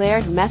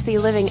self-declared messy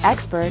living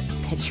expert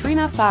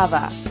Katrina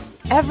Fava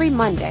every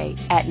Monday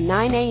at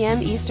 9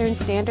 a.m. Eastern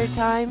Standard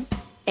Time,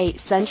 8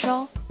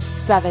 Central,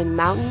 7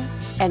 Mountain,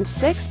 and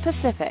 6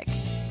 Pacific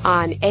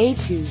on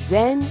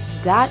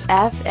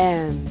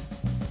A2Zen.fm.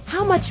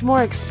 How much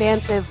more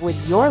expansive would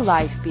your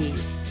life be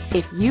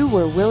if you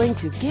were willing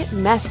to get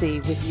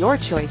messy with your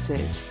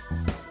choices?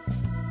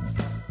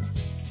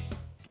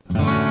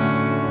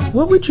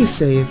 What would you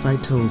say if I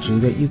told you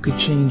that you could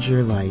change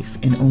your life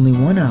in only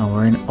 1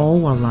 hour and all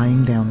while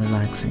lying down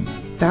relaxing?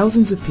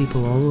 Thousands of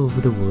people all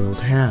over the world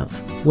have.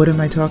 What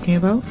am I talking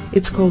about?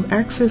 It's called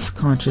Access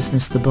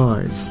Consciousness, the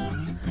bars.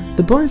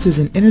 The bars is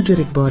an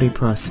energetic body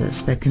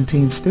process that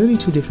contains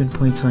 32 different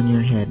points on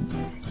your head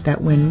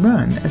that when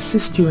run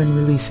assist you in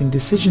releasing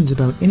decisions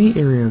about any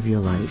area of your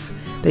life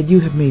that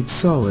you have made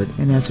solid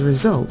and as a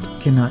result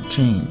cannot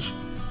change.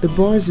 The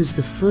bars is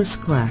the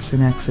first class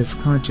in Access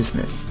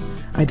Consciousness,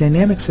 a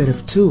dynamic set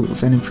of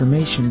tools and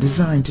information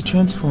designed to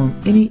transform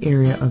any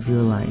area of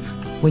your life.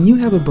 When you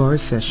have a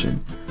bars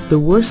session, the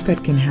worst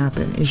that can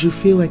happen is you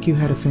feel like you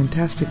had a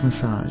fantastic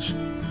massage.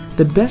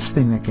 The best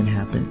thing that can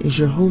happen is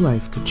your whole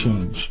life could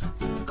change.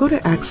 Go to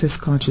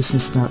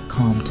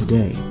accessconsciousness.com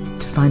today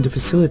to find a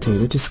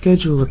facilitator to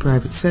schedule a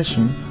private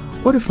session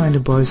or to find a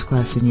bars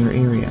class in your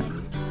area.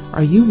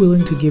 Are you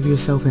willing to give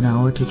yourself an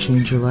hour to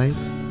change your life?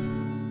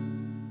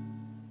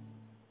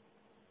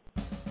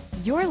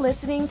 You're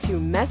listening to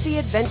Messy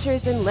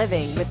Adventures in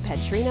Living with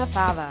Katrina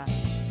Fava.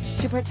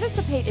 To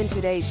participate in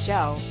today's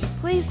show,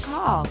 please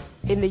call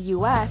in the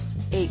U.S.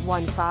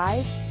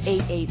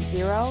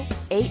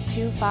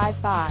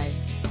 815-880-8255.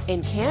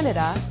 In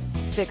Canada,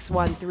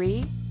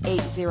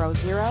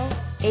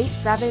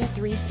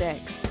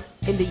 613-800-8736.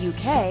 In the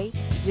UK,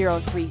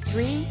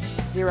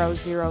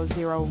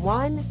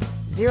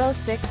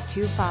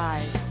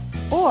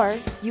 033-0001-0625. Or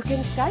you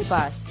can Skype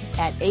us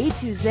at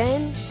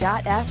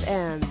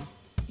A2Zen.fm.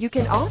 You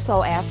can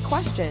also ask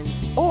questions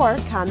or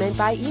comment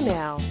by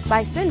email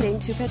by sending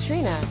to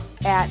Katrina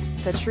at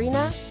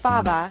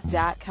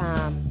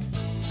katrinafava.com.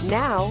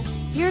 Now,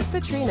 here's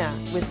Katrina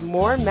with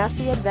more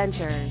Messy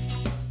Adventures.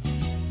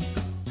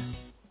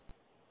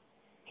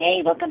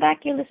 Hey, welcome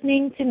back. You're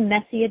listening to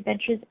Messy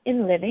Adventures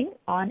in Living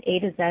on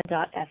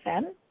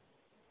A2Z.fm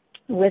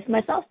with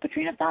myself,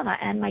 Katrina Fava,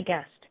 and my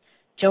guest,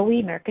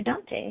 Joey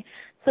Mercadante.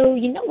 So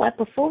you know what,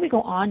 before we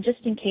go on,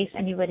 just in case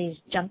anybody's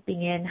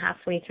jumping in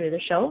halfway through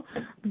the show,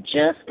 I'm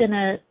just going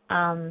to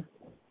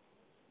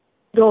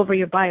go over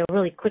your bio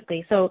really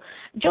quickly. So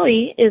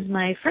Joey is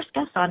my first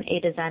guest on A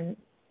to Zen,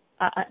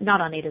 not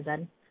on A to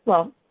Zen.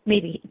 Well,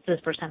 maybe it's his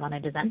first time on A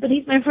to Zen, but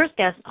he's my first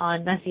guest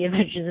on Messy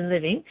Adventures in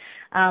Living.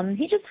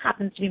 He just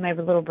happens to be my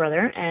little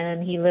brother,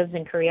 and he lives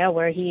in Korea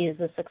where he is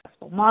a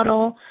successful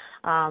model.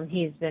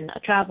 He's been a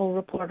travel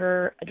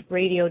reporter, a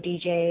radio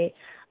DJ,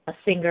 a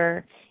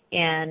singer,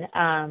 and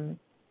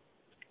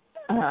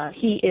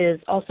he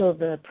is also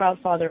the proud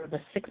father of a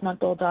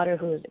 6-month-old daughter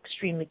who is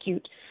extremely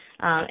cute,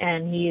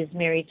 and he is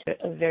married to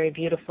a very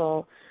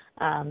beautiful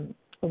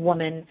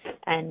woman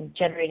and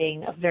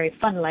generating a very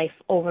fun life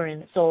over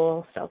in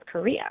Seoul, South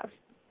Korea.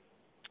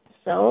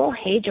 So,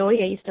 hey,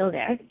 Joey, are you still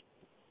there?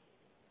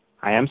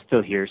 I am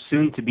still here,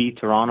 soon to be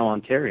Toronto,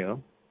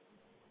 Ontario.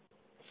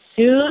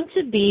 Soon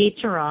to be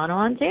Toronto,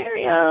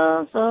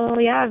 Ontario. So,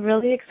 yeah,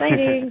 really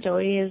exciting.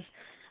 Joey is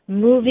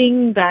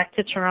moving back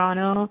to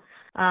Toronto,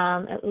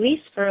 at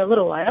least for a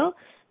little while,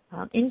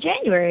 in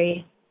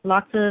January.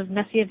 Lots of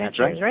messy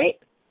adventures, right?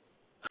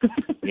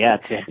 Yeah.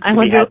 I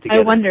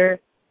wonder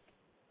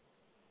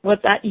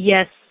what's that?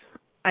 Yes,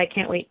 I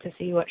can't wait to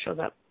see what shows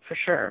up for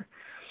sure.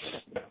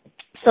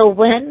 So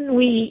when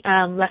we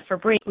left for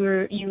break,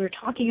 you were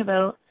talking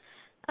about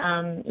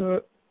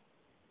being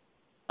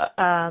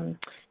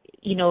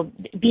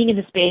in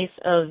the space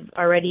of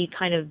already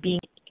kind of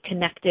being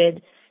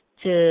connected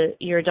to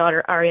your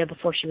daughter Aria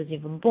before she was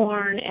even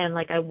born, and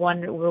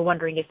we're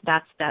wondering if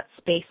that's that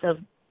space of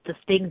the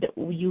thing that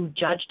you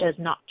judged as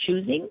not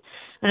choosing,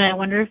 and I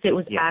wonder if it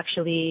was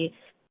actually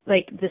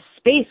like the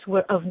space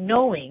of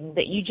knowing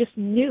that you just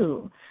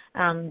knew.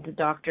 The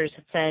doctors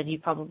had said you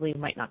probably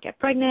might not get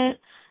pregnant,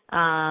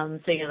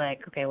 so you're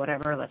like, okay,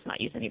 whatever, let's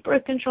not use any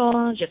birth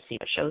control, just see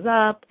what shows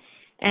up,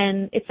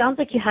 And it sounds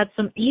like you had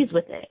some ease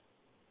with it.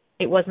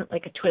 It wasn't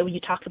like when you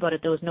talked about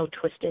it, there was no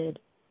twistedness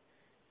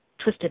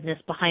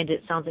behind it.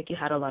 It sounds like you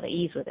had a lot of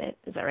ease with it.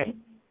 Is that right?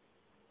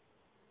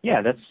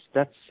 Yeah,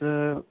 that's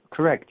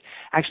correct.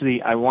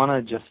 Actually, I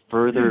want to just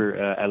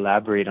further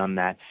elaborate on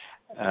that.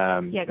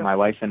 My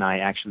wife and I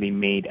actually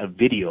made a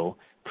video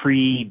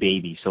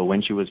pre-baby. So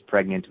when she was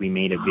pregnant, we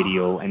made a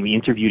video and we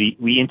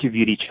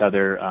interviewed each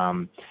other.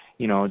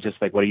 Just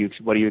like what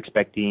are you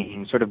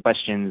expecting? Sort of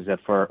questions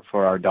for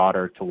our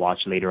daughter to watch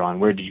later on.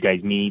 Where did you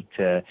guys meet?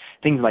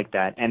 Things like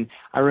that. And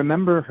I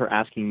remember her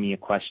asking me a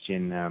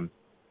question.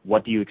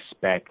 What do you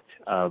expect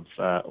of?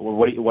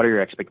 What are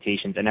your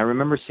expectations? And I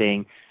remember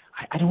saying,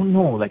 I don't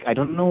know. Like I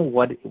don't know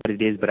what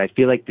it is, but I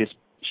feel like this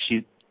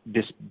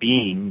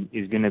being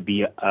is going to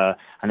be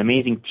an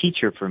amazing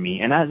teacher for me.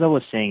 And as I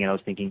was saying it, I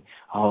was thinking,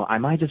 oh,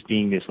 am I just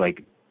being this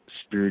like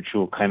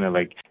spiritual kind of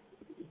like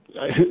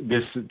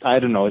this? I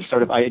don't know. It's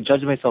sort of I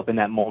judged myself in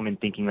that moment,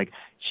 thinking like,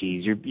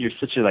 geez, you're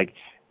such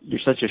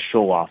a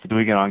show off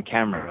doing it on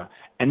camera.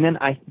 And then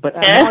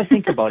now I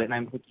think about it, and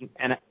I'm thinking,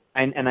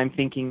 and I'm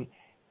thinking,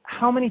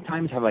 how many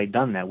times have I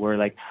done that? Where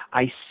like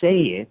I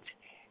say it,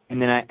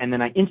 and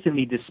then I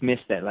instantly dismiss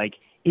that like.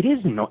 It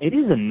is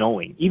a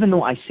knowing, even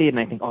though I say it and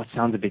I think, oh, it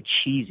sounds a bit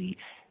cheesy,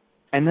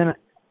 and then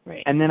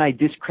I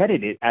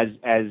discredit it as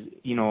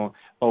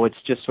oh, it's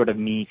just sort of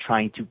me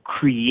trying to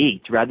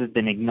create rather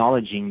than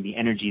acknowledging the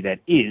energy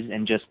that is,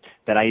 and just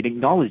that I had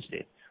acknowledged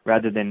it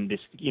rather than this,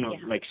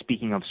 like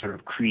speaking of sort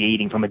of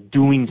creating from a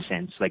doing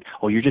sense, like,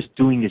 oh, you're just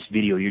doing this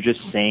video, you're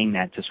just saying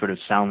that to sort of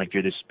sound like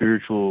you're the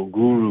spiritual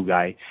guru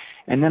guy,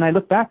 and then I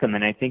look back on it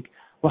and I think,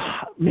 well,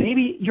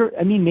 maybe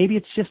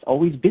it's just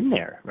always been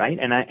there, right?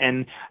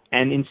 And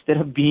instead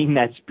of being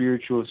that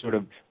spiritual sort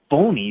of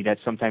phony that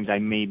sometimes I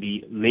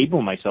maybe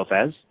label myself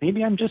as,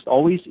 maybe I'm just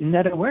always in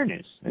that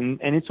awareness, and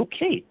it's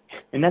okay.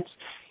 And that's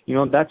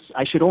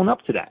I should own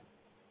up to that.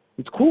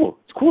 It's cool.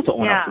 It's cool to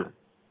own up to it.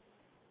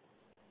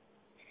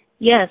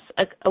 Yes,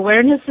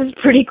 awareness is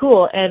pretty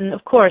cool, and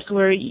of course,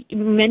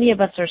 many of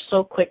us are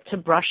so quick to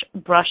brush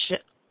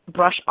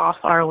off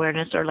our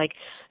awareness or like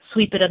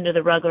sweep it under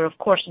the rug, or of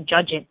course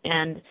judge it.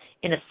 And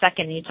in a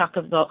second, you talk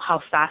about how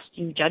fast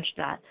you judge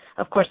that.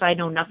 Of course, I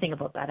know nothing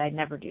about that. I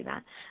never do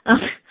that,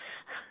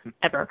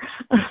 ever,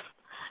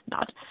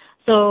 not.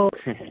 So,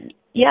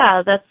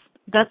 yeah,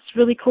 that's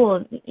really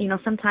cool.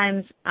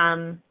 Sometimes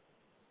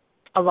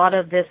a lot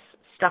of this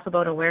stuff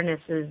about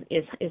awareness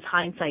is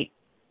hindsight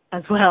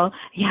as well.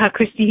 Yeah,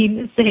 Christine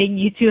is saying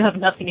you two have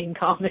nothing in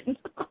common.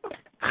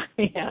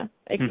 Yeah,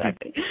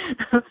 exactly.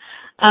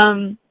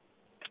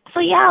 So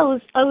yeah,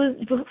 I was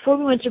before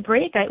we went to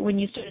break. When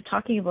you started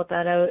talking about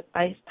that,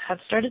 I have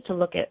started to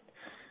look at.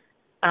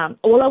 I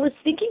was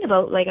thinking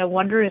about, like, I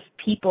wonder if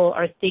people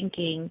are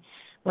thinking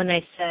when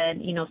I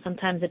said,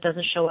 sometimes it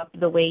doesn't show up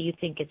the way you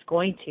think it's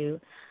going to.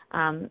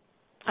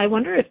 I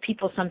wonder if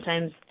people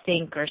sometimes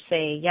think or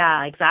say,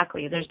 yeah,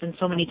 exactly. There's been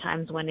so many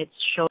times when it's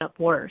showed up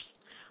worse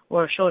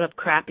or showed up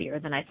crappier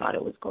than I thought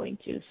it was going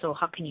to. So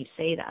how can you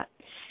say that?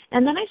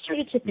 And then I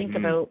started to think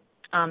about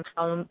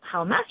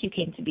how Matthew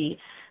came to be.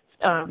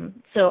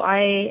 So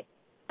I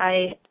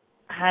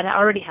had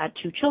already had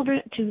two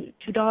children,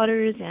 two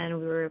daughters, and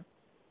we were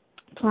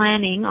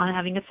planning on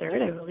having a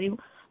third. I really,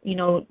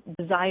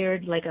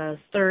 desired like a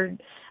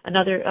third,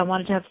 I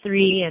wanted to have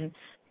three, and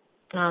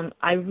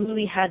I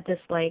really had this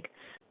the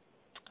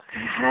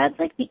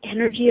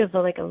energy of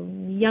a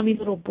yummy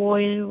little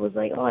boy, and it was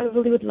like, oh, I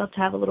really would love to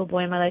have a little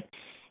boy in my life.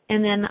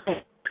 And then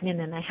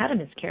I had a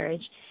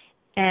miscarriage,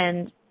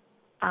 and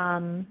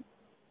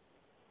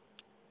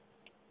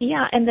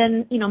yeah, and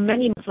then,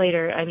 many months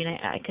later,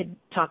 I could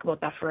talk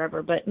about that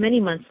forever, but many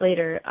months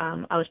later,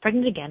 I was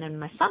pregnant again, and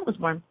my son was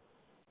born.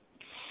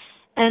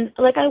 And,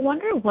 I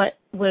wonder what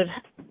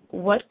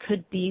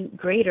could be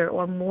greater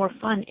or more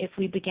fun if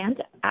we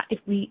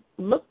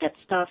looked at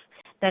stuff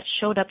that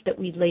showed up that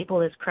we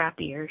label as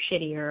crappy or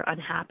shitty or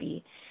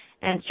unhappy,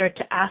 and start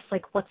to ask,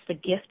 what's the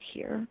gift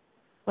here?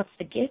 What's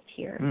the gift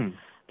here?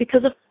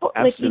 Because, of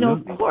course,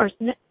 of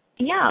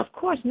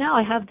course, now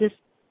I have this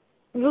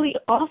really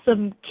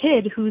awesome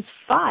kid who's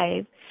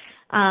 5,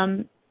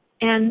 and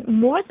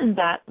more than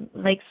that,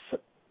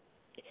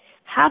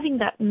 having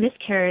that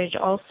miscarriage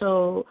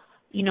also,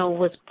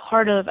 was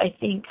part of, I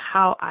think,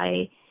 how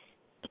I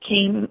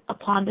came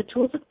upon the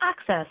tools of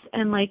access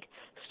and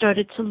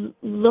started to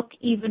look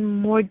even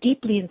more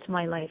deeply into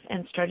my life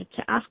and started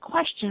to ask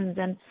questions.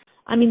 And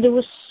there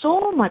was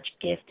so much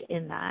gift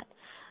in that.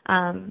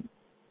 And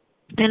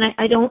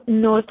I don't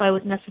know if I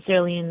was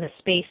necessarily in the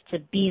space to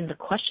be in the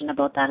question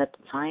about that at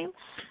the time,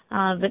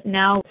 but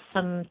now with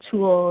some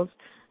tools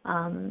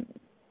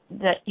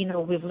that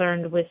we've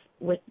learned with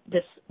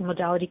this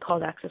modality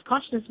called Access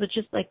Consciousness, but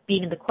just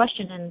being in the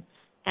question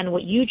and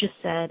what you just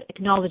said,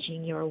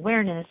 acknowledging your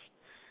awareness,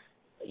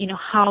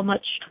 how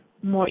much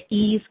more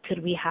ease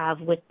could we have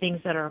with things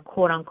that are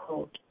quote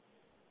unquote,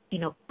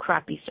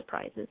 crappy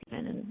surprises,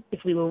 and if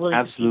we were willing.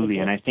 Absolutely,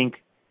 and I think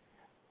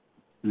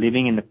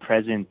living in the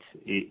present,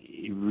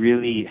 it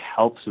really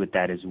helps with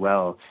that as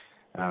well.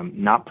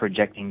 Not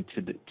projecting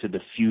to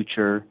the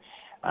future,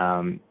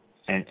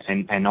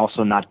 and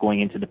also not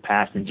going into the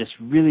past, and just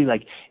really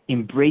like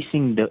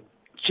embracing this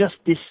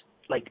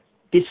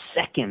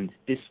second,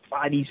 these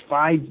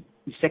 5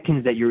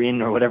 seconds that you're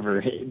in or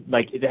whatever.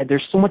 Like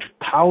there's so much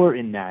power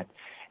in that,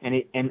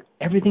 and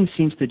everything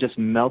seems to just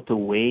melt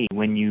away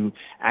when you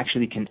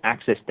actually can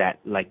access that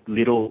like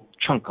little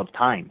chunk of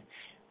time,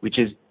 which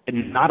is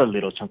not a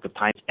little chunk of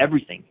time. It's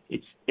everything.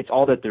 It's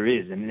all that there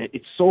is, and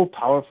it's so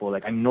powerful.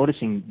 Like I'm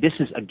noticing this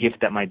is a gift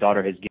that my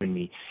daughter has given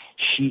me.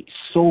 She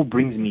so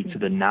brings me to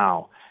the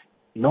now.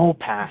 No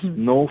past,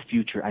 no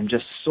future. I'm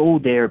just so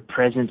there,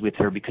 present with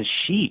her, because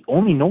she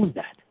only knows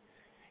that,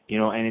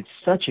 and it's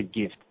such a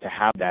gift to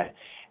have that.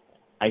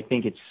 I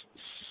think it's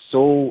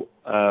so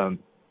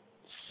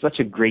such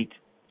a great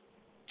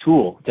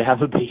tool to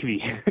have a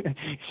baby.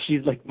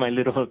 She's like my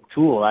little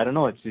tool. I don't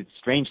know. It's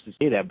strange to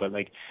say that, but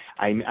like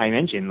I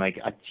mentioned, like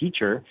a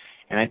teacher,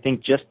 and I think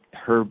just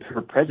her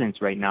presence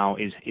right now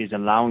is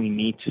allowing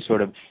me to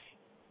sort of,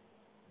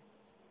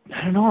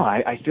 I don't know.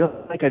 I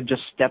feel like I've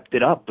just stepped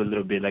it up a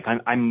little bit. Like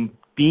I'm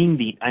being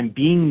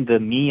the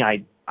me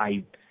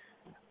I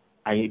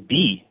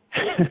be,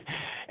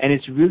 and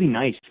it's really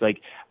nice. Like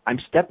I'm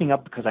stepping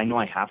up because I know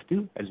I have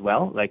to as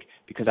well. Like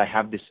because I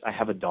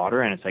have a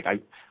daughter, and it's like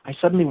I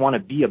suddenly want to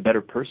be a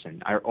better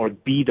person, or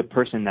be the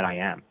person that I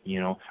am,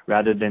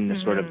 rather than the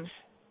sort of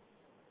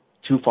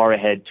too far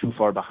ahead, too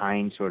far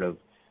behind sort of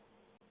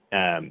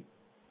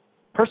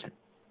person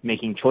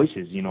making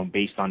choices,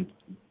 based on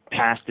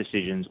past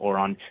decisions or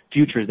on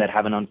futures that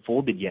haven't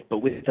unfolded yet. But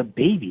with a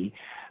baby,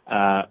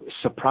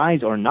 surprise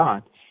or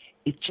not,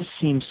 it just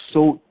seems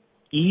so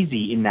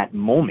easy in that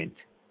moment.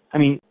 I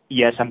mean,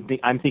 yes,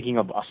 I'm thinking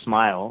of a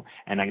smile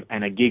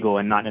and a giggle,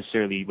 and not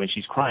necessarily when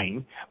she's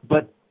crying.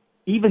 But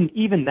even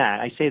that,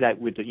 I say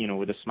that with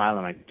with a smile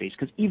on my face,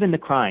 because even the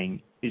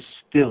crying is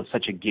still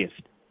such a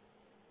gift.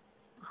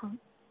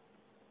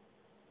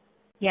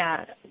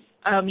 Yeah,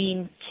 I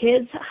mean,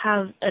 kids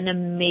have an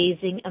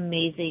amazing,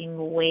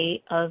 amazing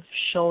way of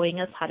showing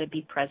us how to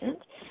be present.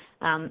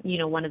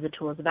 One of the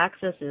tools of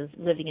Access is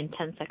living in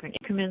 10-second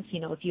increments.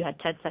 If you had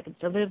 10 seconds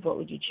to live, what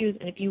would you choose?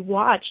 And if you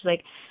watch, I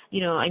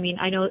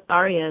know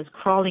Aria is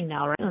crawling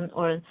now, right?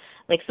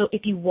 So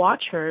if you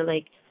watch her,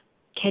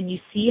 can you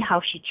see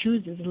how she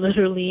chooses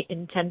literally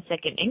in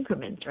 10-second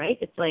increments, right?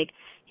 It's like,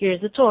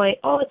 here's a toy.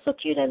 Oh, it's so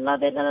cute. I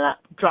love it.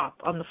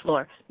 Drop on the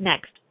floor.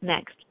 Next.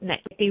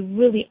 They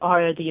really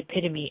are the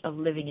epitome of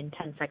living in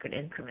 10-second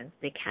increments.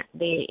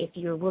 If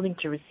you're willing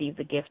to receive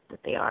the gift that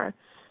they are,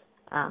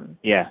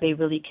 they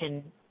really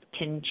can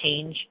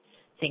change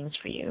things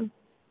for you.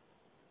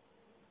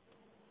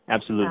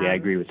 Absolutely, I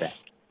agree with that.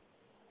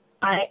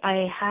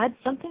 I had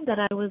something that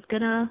I was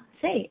gonna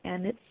say,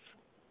 and it's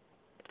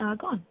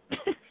gone.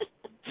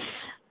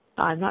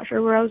 I'm not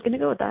sure where I was gonna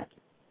go with that.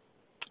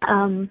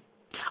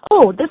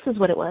 This is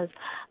what it was.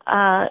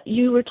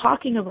 You were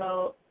talking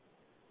about.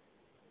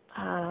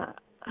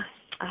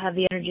 I have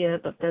the energy,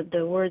 but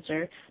the words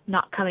are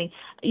not coming.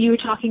 You were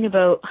talking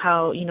about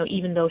how,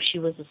 even though she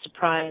was a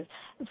surprise,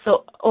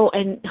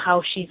 and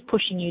how she's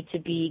pushing you to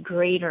be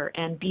greater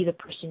and be the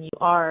person you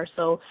are.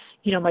 So,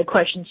 my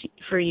question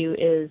for you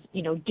is,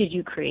 did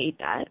you create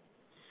that?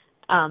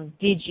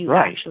 Did you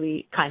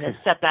actually kind of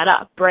set that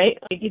up, right?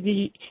 Like, did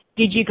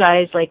you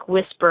guys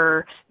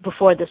whisper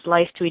before this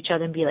life to each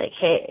other and be like,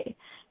 hey,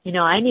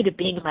 I need a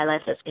being in my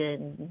life that's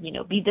going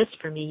to, be this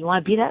for me. You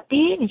want to be that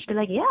being? And she'd be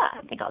like, yeah,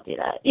 I think I'll do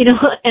that.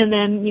 And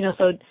then,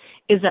 so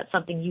is that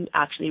something you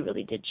actually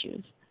really did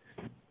choose?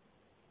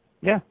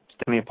 Yeah, it's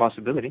definitely a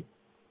possibility.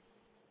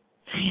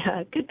 Yeah,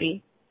 it could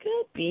be.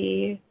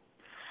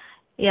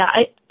 Yeah,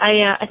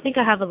 I think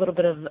I have a little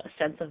bit of a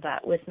sense of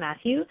that with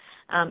Matthew.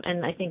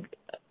 And I think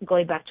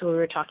going back to what we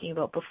were talking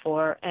about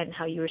before and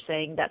how you were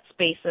saying that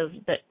space of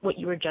that what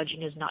you were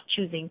judging is not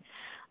choosing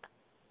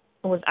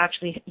was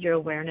actually your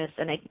awareness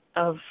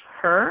of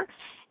her.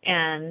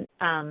 And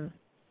I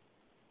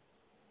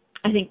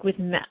think with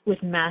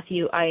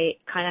Matthew, I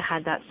kind of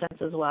had that sense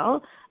as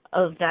well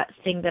of that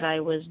thing that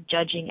I was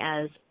judging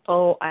as,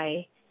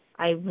 I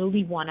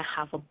really want to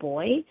have a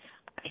boy.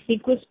 I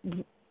think was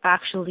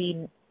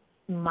actually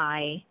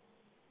my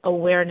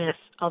awareness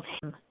of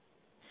him.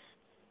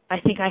 I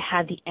think I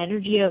had the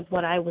energy of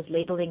what I was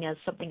labeling as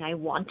something I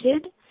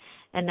wanted,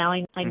 and now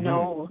I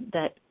know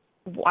that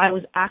I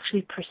was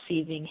actually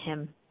perceiving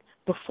him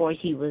before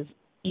he was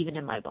even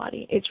in my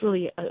body. It's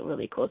really a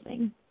really cool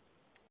thing.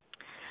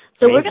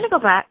 So we're going to go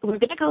back. Is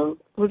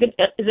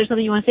there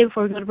something you want to say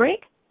before we go to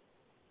break?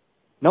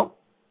 No.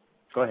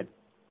 Go ahead.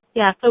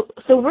 Yeah, so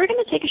we're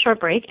going to take a short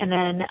break, and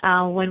then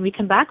when we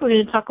come back, we're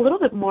going to talk a little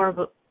bit more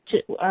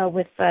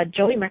with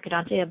Joey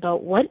Mercadante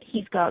about what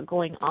he's got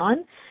going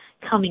on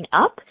coming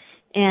up,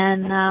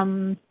 and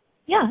and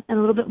a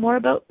little bit more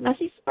about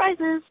Messy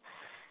Surprises.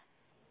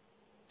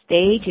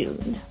 Stay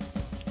tuned.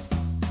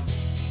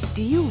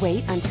 Do you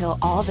wait until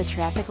all the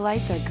traffic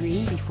lights are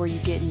green before you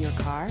get in your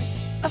car?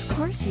 Of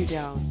course you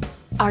don't.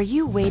 Are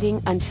you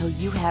waiting until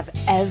you have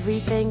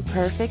everything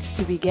perfect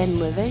to begin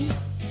living?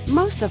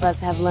 Most of us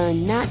have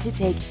learned not to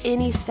take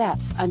any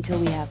steps until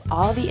we have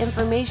all the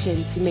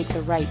information to make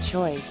the right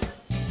choice.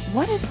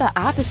 what if the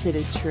opposite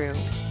is true?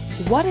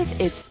 What if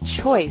it's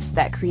choice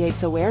that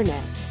creates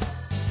awareness?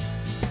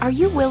 Are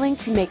you willing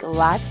to make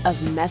lots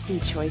of messy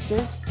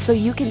choices so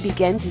you can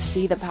begin to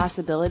see the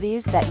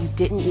possibilities that you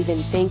didn't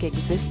even think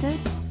existed?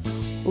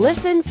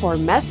 Listen for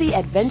Messy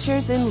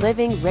Adventures in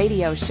Living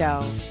radio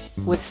show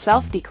with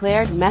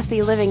self-declared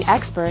messy living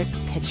expert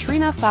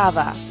Katrina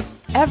Fava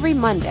every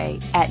Monday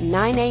at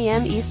 9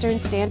 a.m. Eastern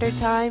Standard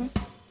Time,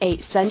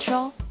 8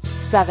 Central,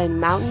 7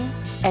 Mountain,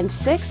 and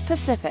 6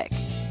 Pacific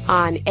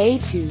on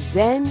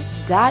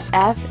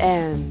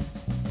A2Zen.fm.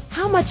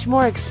 How much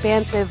more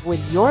expansive would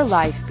your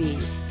life be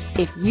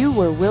if you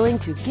were willing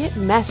to get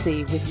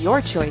messy with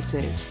your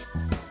choices?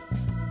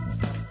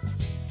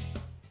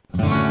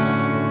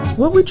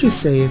 What would you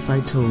say if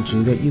I told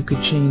you that you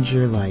could change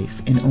your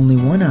life in only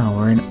 1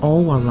 hour and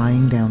all while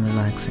lying down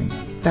relaxing?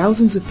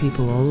 Thousands of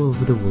people all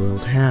over the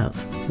world have.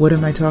 What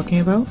am I talking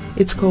about?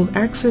 It's called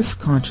Access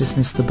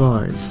Consciousness, the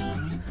bars.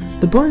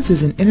 The bars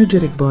is an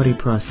energetic body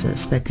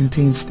process that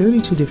contains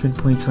 32 different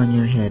points on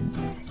your head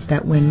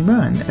that when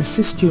run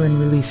assist you in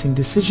releasing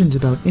decisions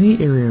about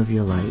any area of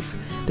your life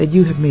that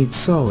you have made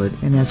solid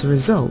and as a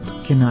result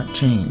cannot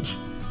change.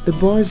 The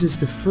bars is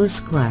the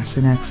first class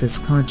in Access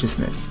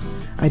Consciousness,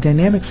 a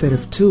dynamic set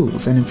of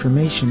tools and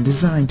information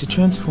designed to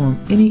transform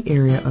any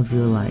area of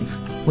your life.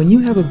 When you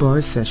have a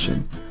bars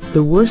session,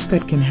 the worst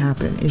that can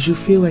happen is you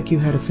feel like you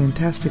had a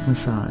fantastic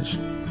massage.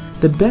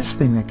 The best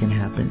thing that can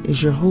happen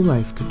is your whole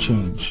life could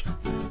change.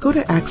 Go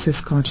to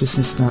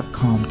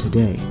accessconsciousness.com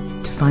today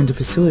to find a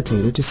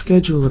facilitator to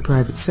schedule a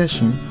private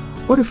session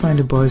or to find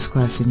a bars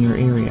class in your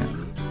area.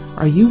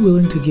 Are you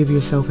willing to give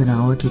yourself an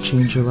hour to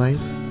change your life?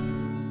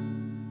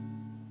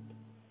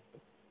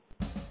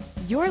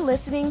 You're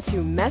listening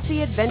to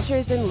Messy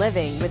Adventures in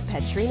Living with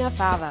Katrina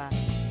Fava.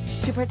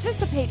 To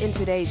participate in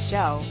today's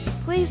show,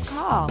 please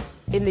call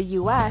in the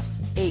U.S.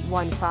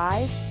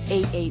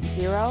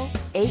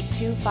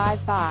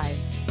 815-880-8255.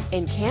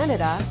 In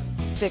Canada,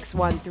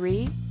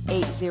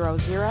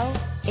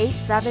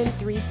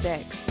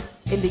 613-800-8736.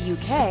 In the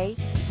UK,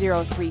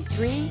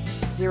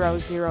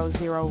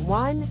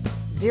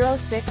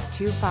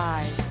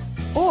 033-0001-0625.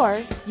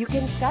 Or you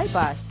can Skype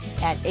us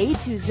at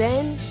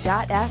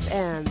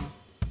A2Zen.fm.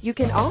 You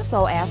can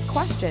also ask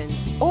questions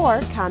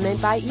or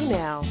comment by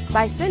email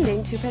by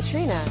sending to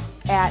Katrina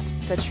at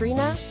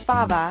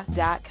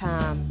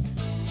katrinafava.com.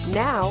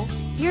 Now,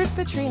 here's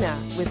Katrina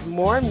with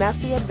more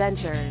messy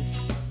adventures.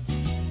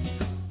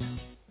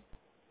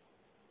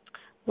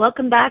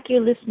 Welcome back.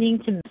 You're listening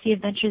to Messy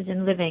Adventures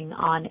in Living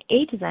on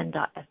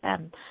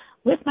A2Zen.fm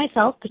with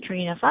myself,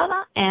 Katrina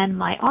Fava, and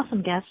my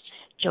awesome guest,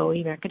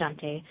 Joey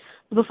Mercadante.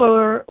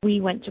 Before we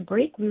went to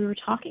break, we were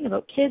talking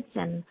about kids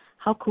and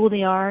how cool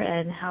they are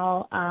and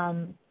how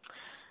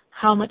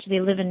much they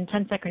live in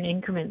 10-second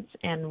increments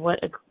and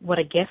what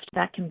a gift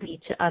that can be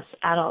to us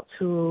adults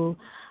who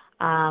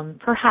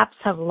perhaps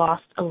have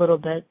lost a little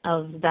bit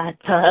of that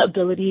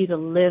ability to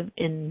live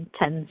in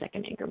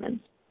 10-second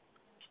increments.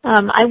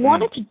 I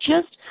wanted to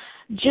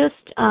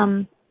just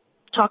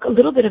talk a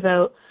little bit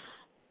about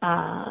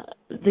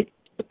the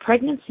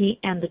pregnancy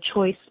and the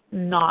choice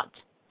not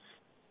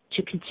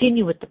to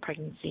continue with the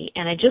pregnancy.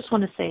 And I just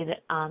want to say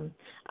that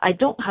I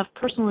don't have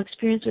personal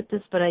experience with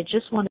this, but I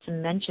just wanted to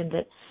mention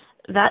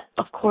that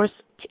of course,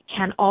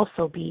 can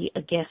also be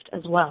a gift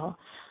as well.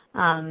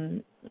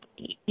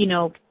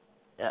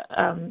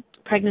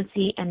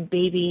 Pregnancy and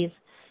babies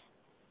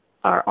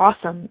are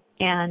awesome,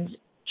 and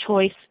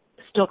choice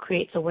still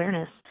creates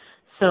awareness.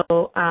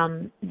 So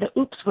the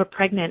oops, we're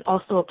pregnant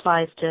also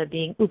applies to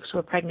being oops,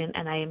 we're pregnant,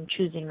 and I am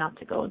choosing not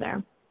to go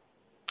there.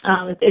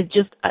 It's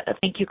just,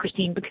 thank you,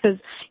 Christine, because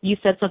you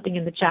said something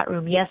in the chat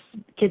room. Yes,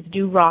 kids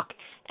do rock,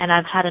 and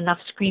I've had enough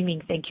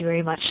screaming. Thank you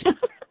very much.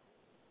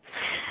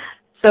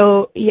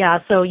 So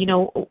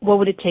what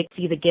would it take to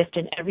see the gift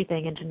in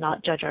everything and to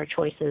not judge our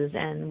choices?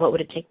 And what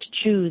would it take to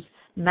choose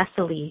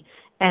messily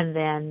and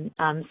then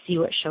see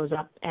what shows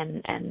up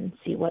and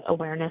see what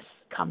awareness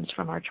comes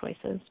from our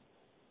choices?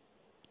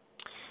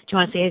 Do you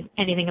want to say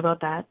anything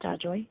about that,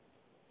 Joy?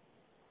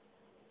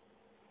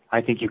 I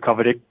think you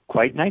covered it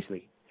quite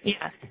nicely.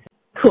 Yeah,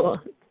 cool.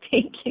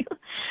 Thank you.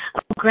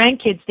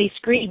 Grandkids, they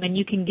scream, and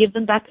you can give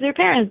them back to their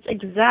parents.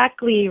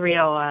 Exactly,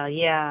 Rioa.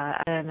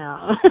 Yeah, I don't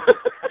know.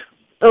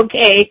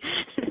 Okay.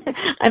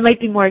 I might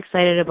be more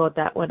excited about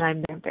that when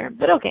I'm their parent,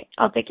 but okay,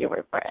 I'll take your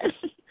word for it.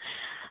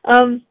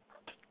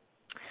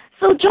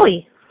 So,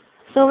 Joy,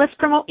 let's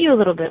promote you a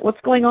little bit. What's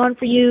going on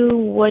for you?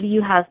 What do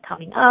you have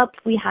coming up?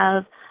 We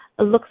have,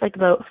 it looks like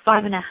about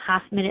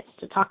 5.5 minutes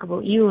to talk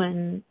about you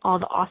and all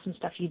the awesome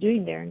stuff you're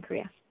doing there in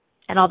Korea.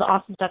 And all the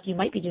awesome stuff you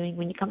might be doing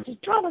when you come to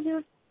Toronto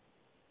soon.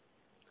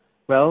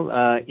 Well,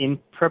 in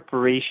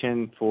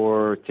preparation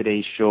for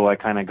today's show, I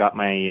kind of got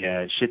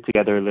my shit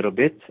together a little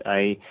bit.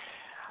 I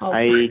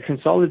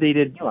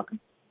consolidated. You're welcome.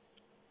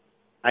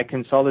 I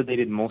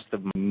consolidated most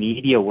of my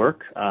media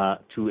work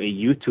to a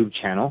YouTube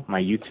channel,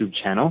 my YouTube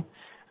channel.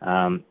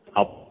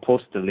 I'll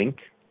post the link.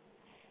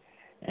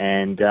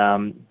 And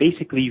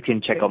basically, you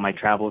can check out my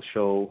travel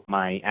show,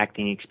 my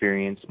acting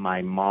experience,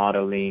 my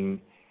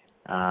modeling,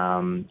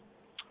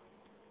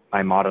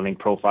 my modeling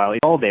profile.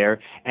 It's all there.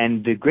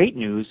 And the great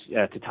news,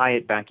 to tie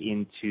it back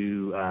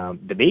into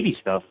the baby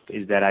stuff,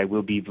 is that I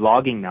will be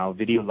vlogging now,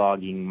 video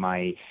logging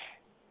my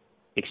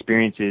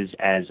experiences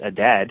as a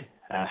dad,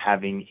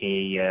 having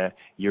a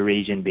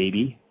Eurasian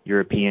baby,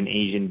 European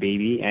Asian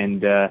baby,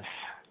 and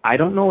I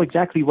don't know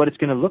exactly what it's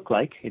going to look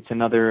like. It's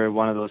another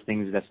one of those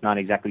things that's not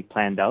exactly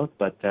planned out,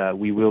 but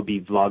we will be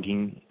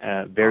vlogging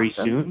very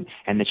soon,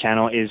 and the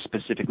channel is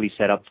specifically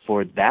set up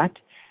for that.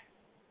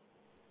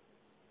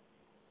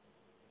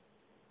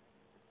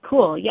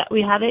 Cool. Yeah,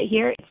 we have it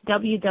here. It's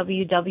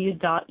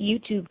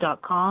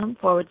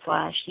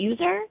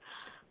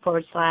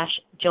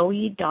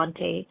www.youtube.com/user/Joey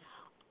Dante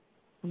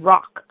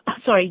Rock.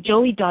 Sorry,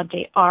 Joey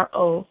Dante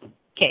ROK.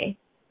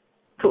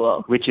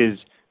 Cool. Which is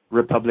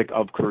Republic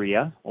of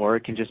Korea, or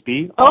it can just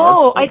be.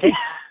 Oh, I think.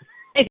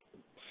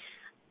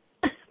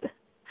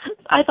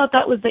 I thought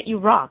that was that you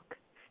rock.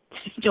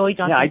 Joey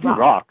Dante. Yeah, I do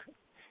rock.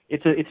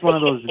 It's one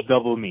of those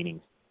double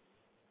meanings.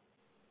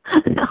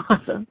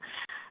 Awesome.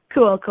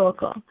 Cool.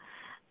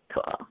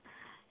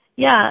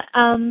 Yeah.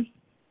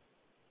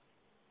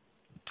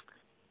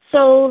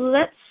 So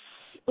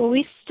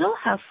we still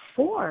have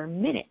 4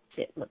 minutes,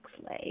 it looks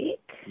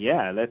like.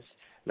 Yeah, let's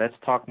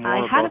talk more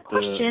I had about a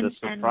question, the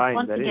surprise and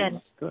once that again,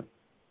 is. Good.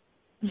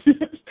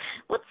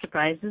 what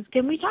surprises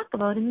can we talk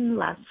about in the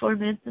last 4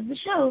 minutes of the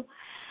show?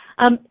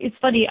 It's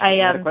funny.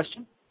 You had a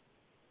question?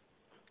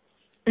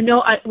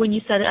 No, when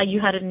you said you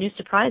had a new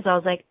surprise, I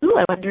was like, ooh,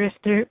 I wonder if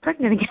they're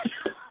pregnant again.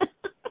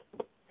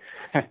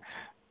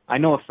 I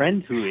know a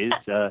friend who is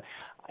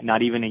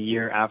not even a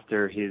year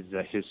after his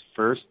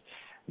first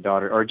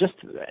daughter, or just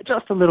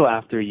a little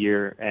after a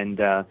year, and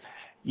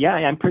yeah,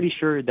 I'm pretty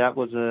sure that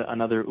was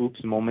another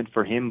oops moment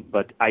for him.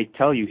 But I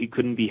tell you, he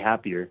couldn't be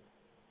happier.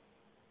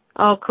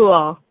 Oh,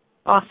 cool,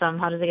 awesome!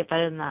 How does it get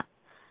better than that?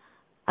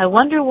 I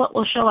wonder what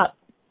will show up.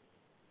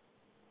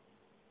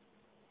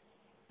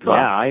 Cool.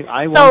 Yeah,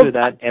 I wonder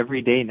that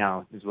every day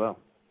now as well.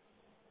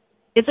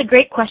 It's a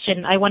great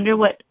question. I wonder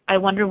what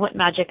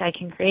magic I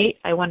can create.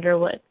 I wonder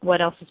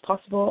what else is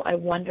possible. I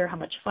wonder how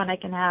much fun I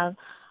can have.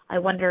 I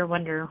wonder.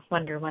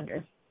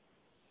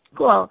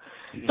 Cool.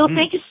 So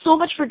thank you so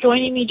much for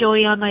joining me,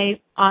 Joey, on my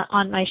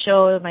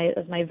show as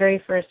my very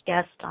first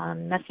guest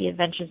on Messy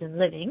Adventures in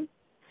Living.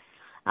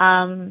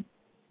 What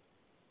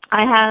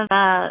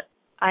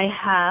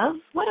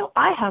do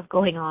I have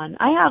going on?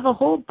 I have a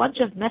whole bunch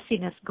of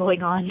messiness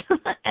going on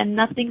and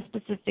nothing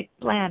specific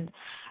planned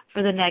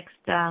for the next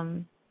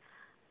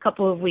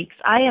couple of weeks.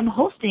 I am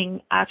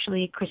hosting,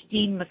 actually,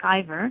 Christine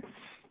McIver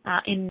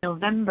in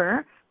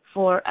November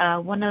for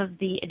one of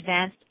the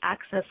Advanced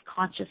Access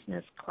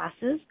Consciousness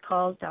classes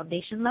called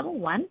Foundation Level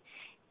 1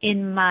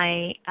 in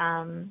my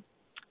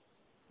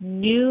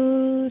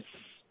new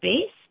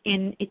space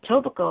in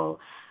Etobicoke.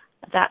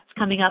 That's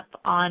coming up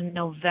on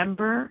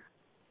November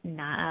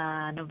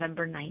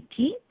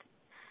 19th,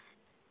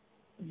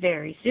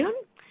 very soon.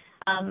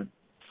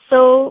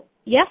 So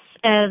yes,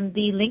 and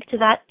the link to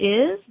that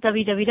is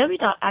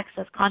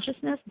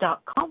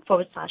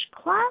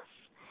www.accessconsciousness.com/class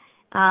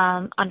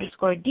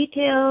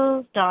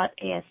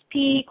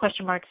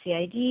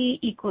 _details.asp?CID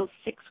equals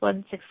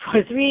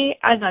 61643.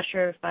 I'm not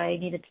sure if I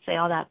needed to say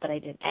all that, but I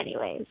did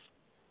anyways.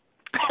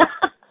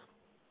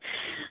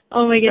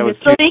 Oh my goodness.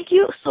 So thank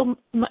you so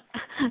much.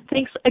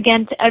 Thanks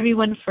again to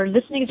everyone for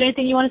listening. Is there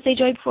anything you want to say,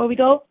 Joy, before we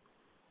go?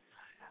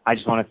 I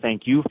just want to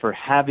thank you for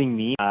having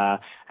me,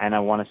 and I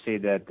want to say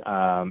that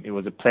it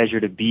was a pleasure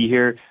to be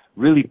here.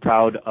 Really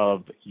proud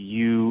of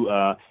you,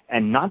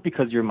 and not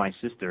because you're my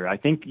sister. I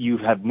think you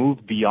have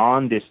moved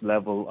beyond this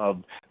level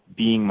of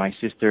being my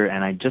sister,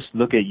 and I just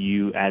look at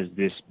you as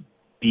this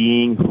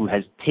being who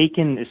has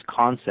taken this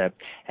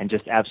concept and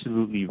just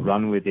absolutely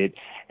run with it,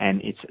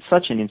 and it's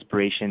such an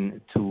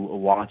inspiration to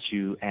watch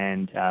you,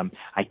 and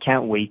I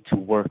can't wait to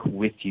work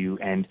with you,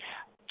 and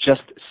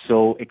just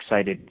so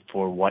excited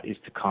for what is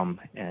to come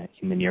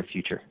in the near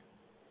future.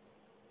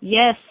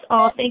 Yes.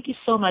 Oh, thank you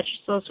so much.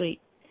 So sweet.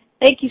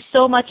 Thank you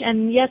so much.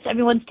 And yes,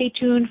 everyone stay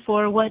tuned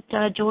for what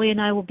Joy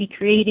and I will be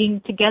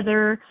creating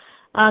together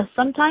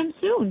sometime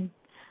soon.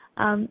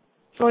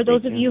 For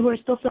those of you who are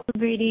still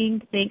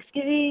celebrating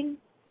Thanksgiving,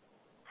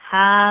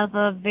 have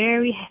a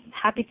very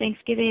happy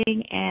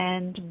Thanksgiving.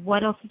 And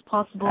what else is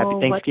possible? Happy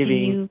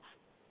Thanksgiving.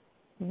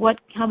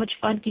 How much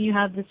fun can you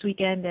have this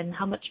weekend, and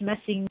how much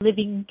messy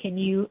living can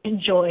you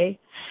enjoy?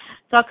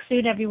 Talk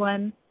soon,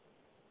 everyone.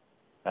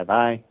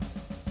 Bye-bye.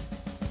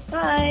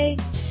 Bye.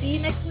 See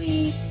you next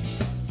week.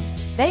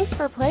 Thanks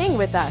for playing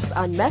with us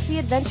on Messy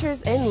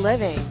Adventures in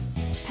Living.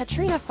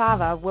 Katrina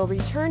Fava will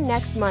return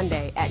next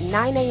Monday at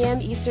 9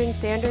 a.m. Eastern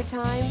Standard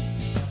Time,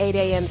 8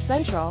 a.m.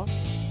 Central,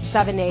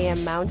 7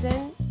 a.m.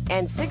 Mountain,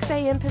 and 6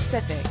 a.m.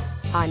 Pacific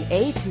on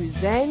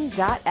A2Zen.fm.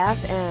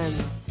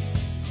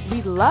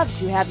 We'd love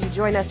to have you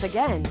join us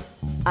again.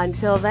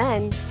 Until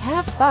then,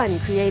 have fun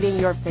creating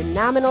your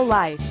phenomenal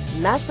life,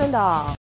 mess and all.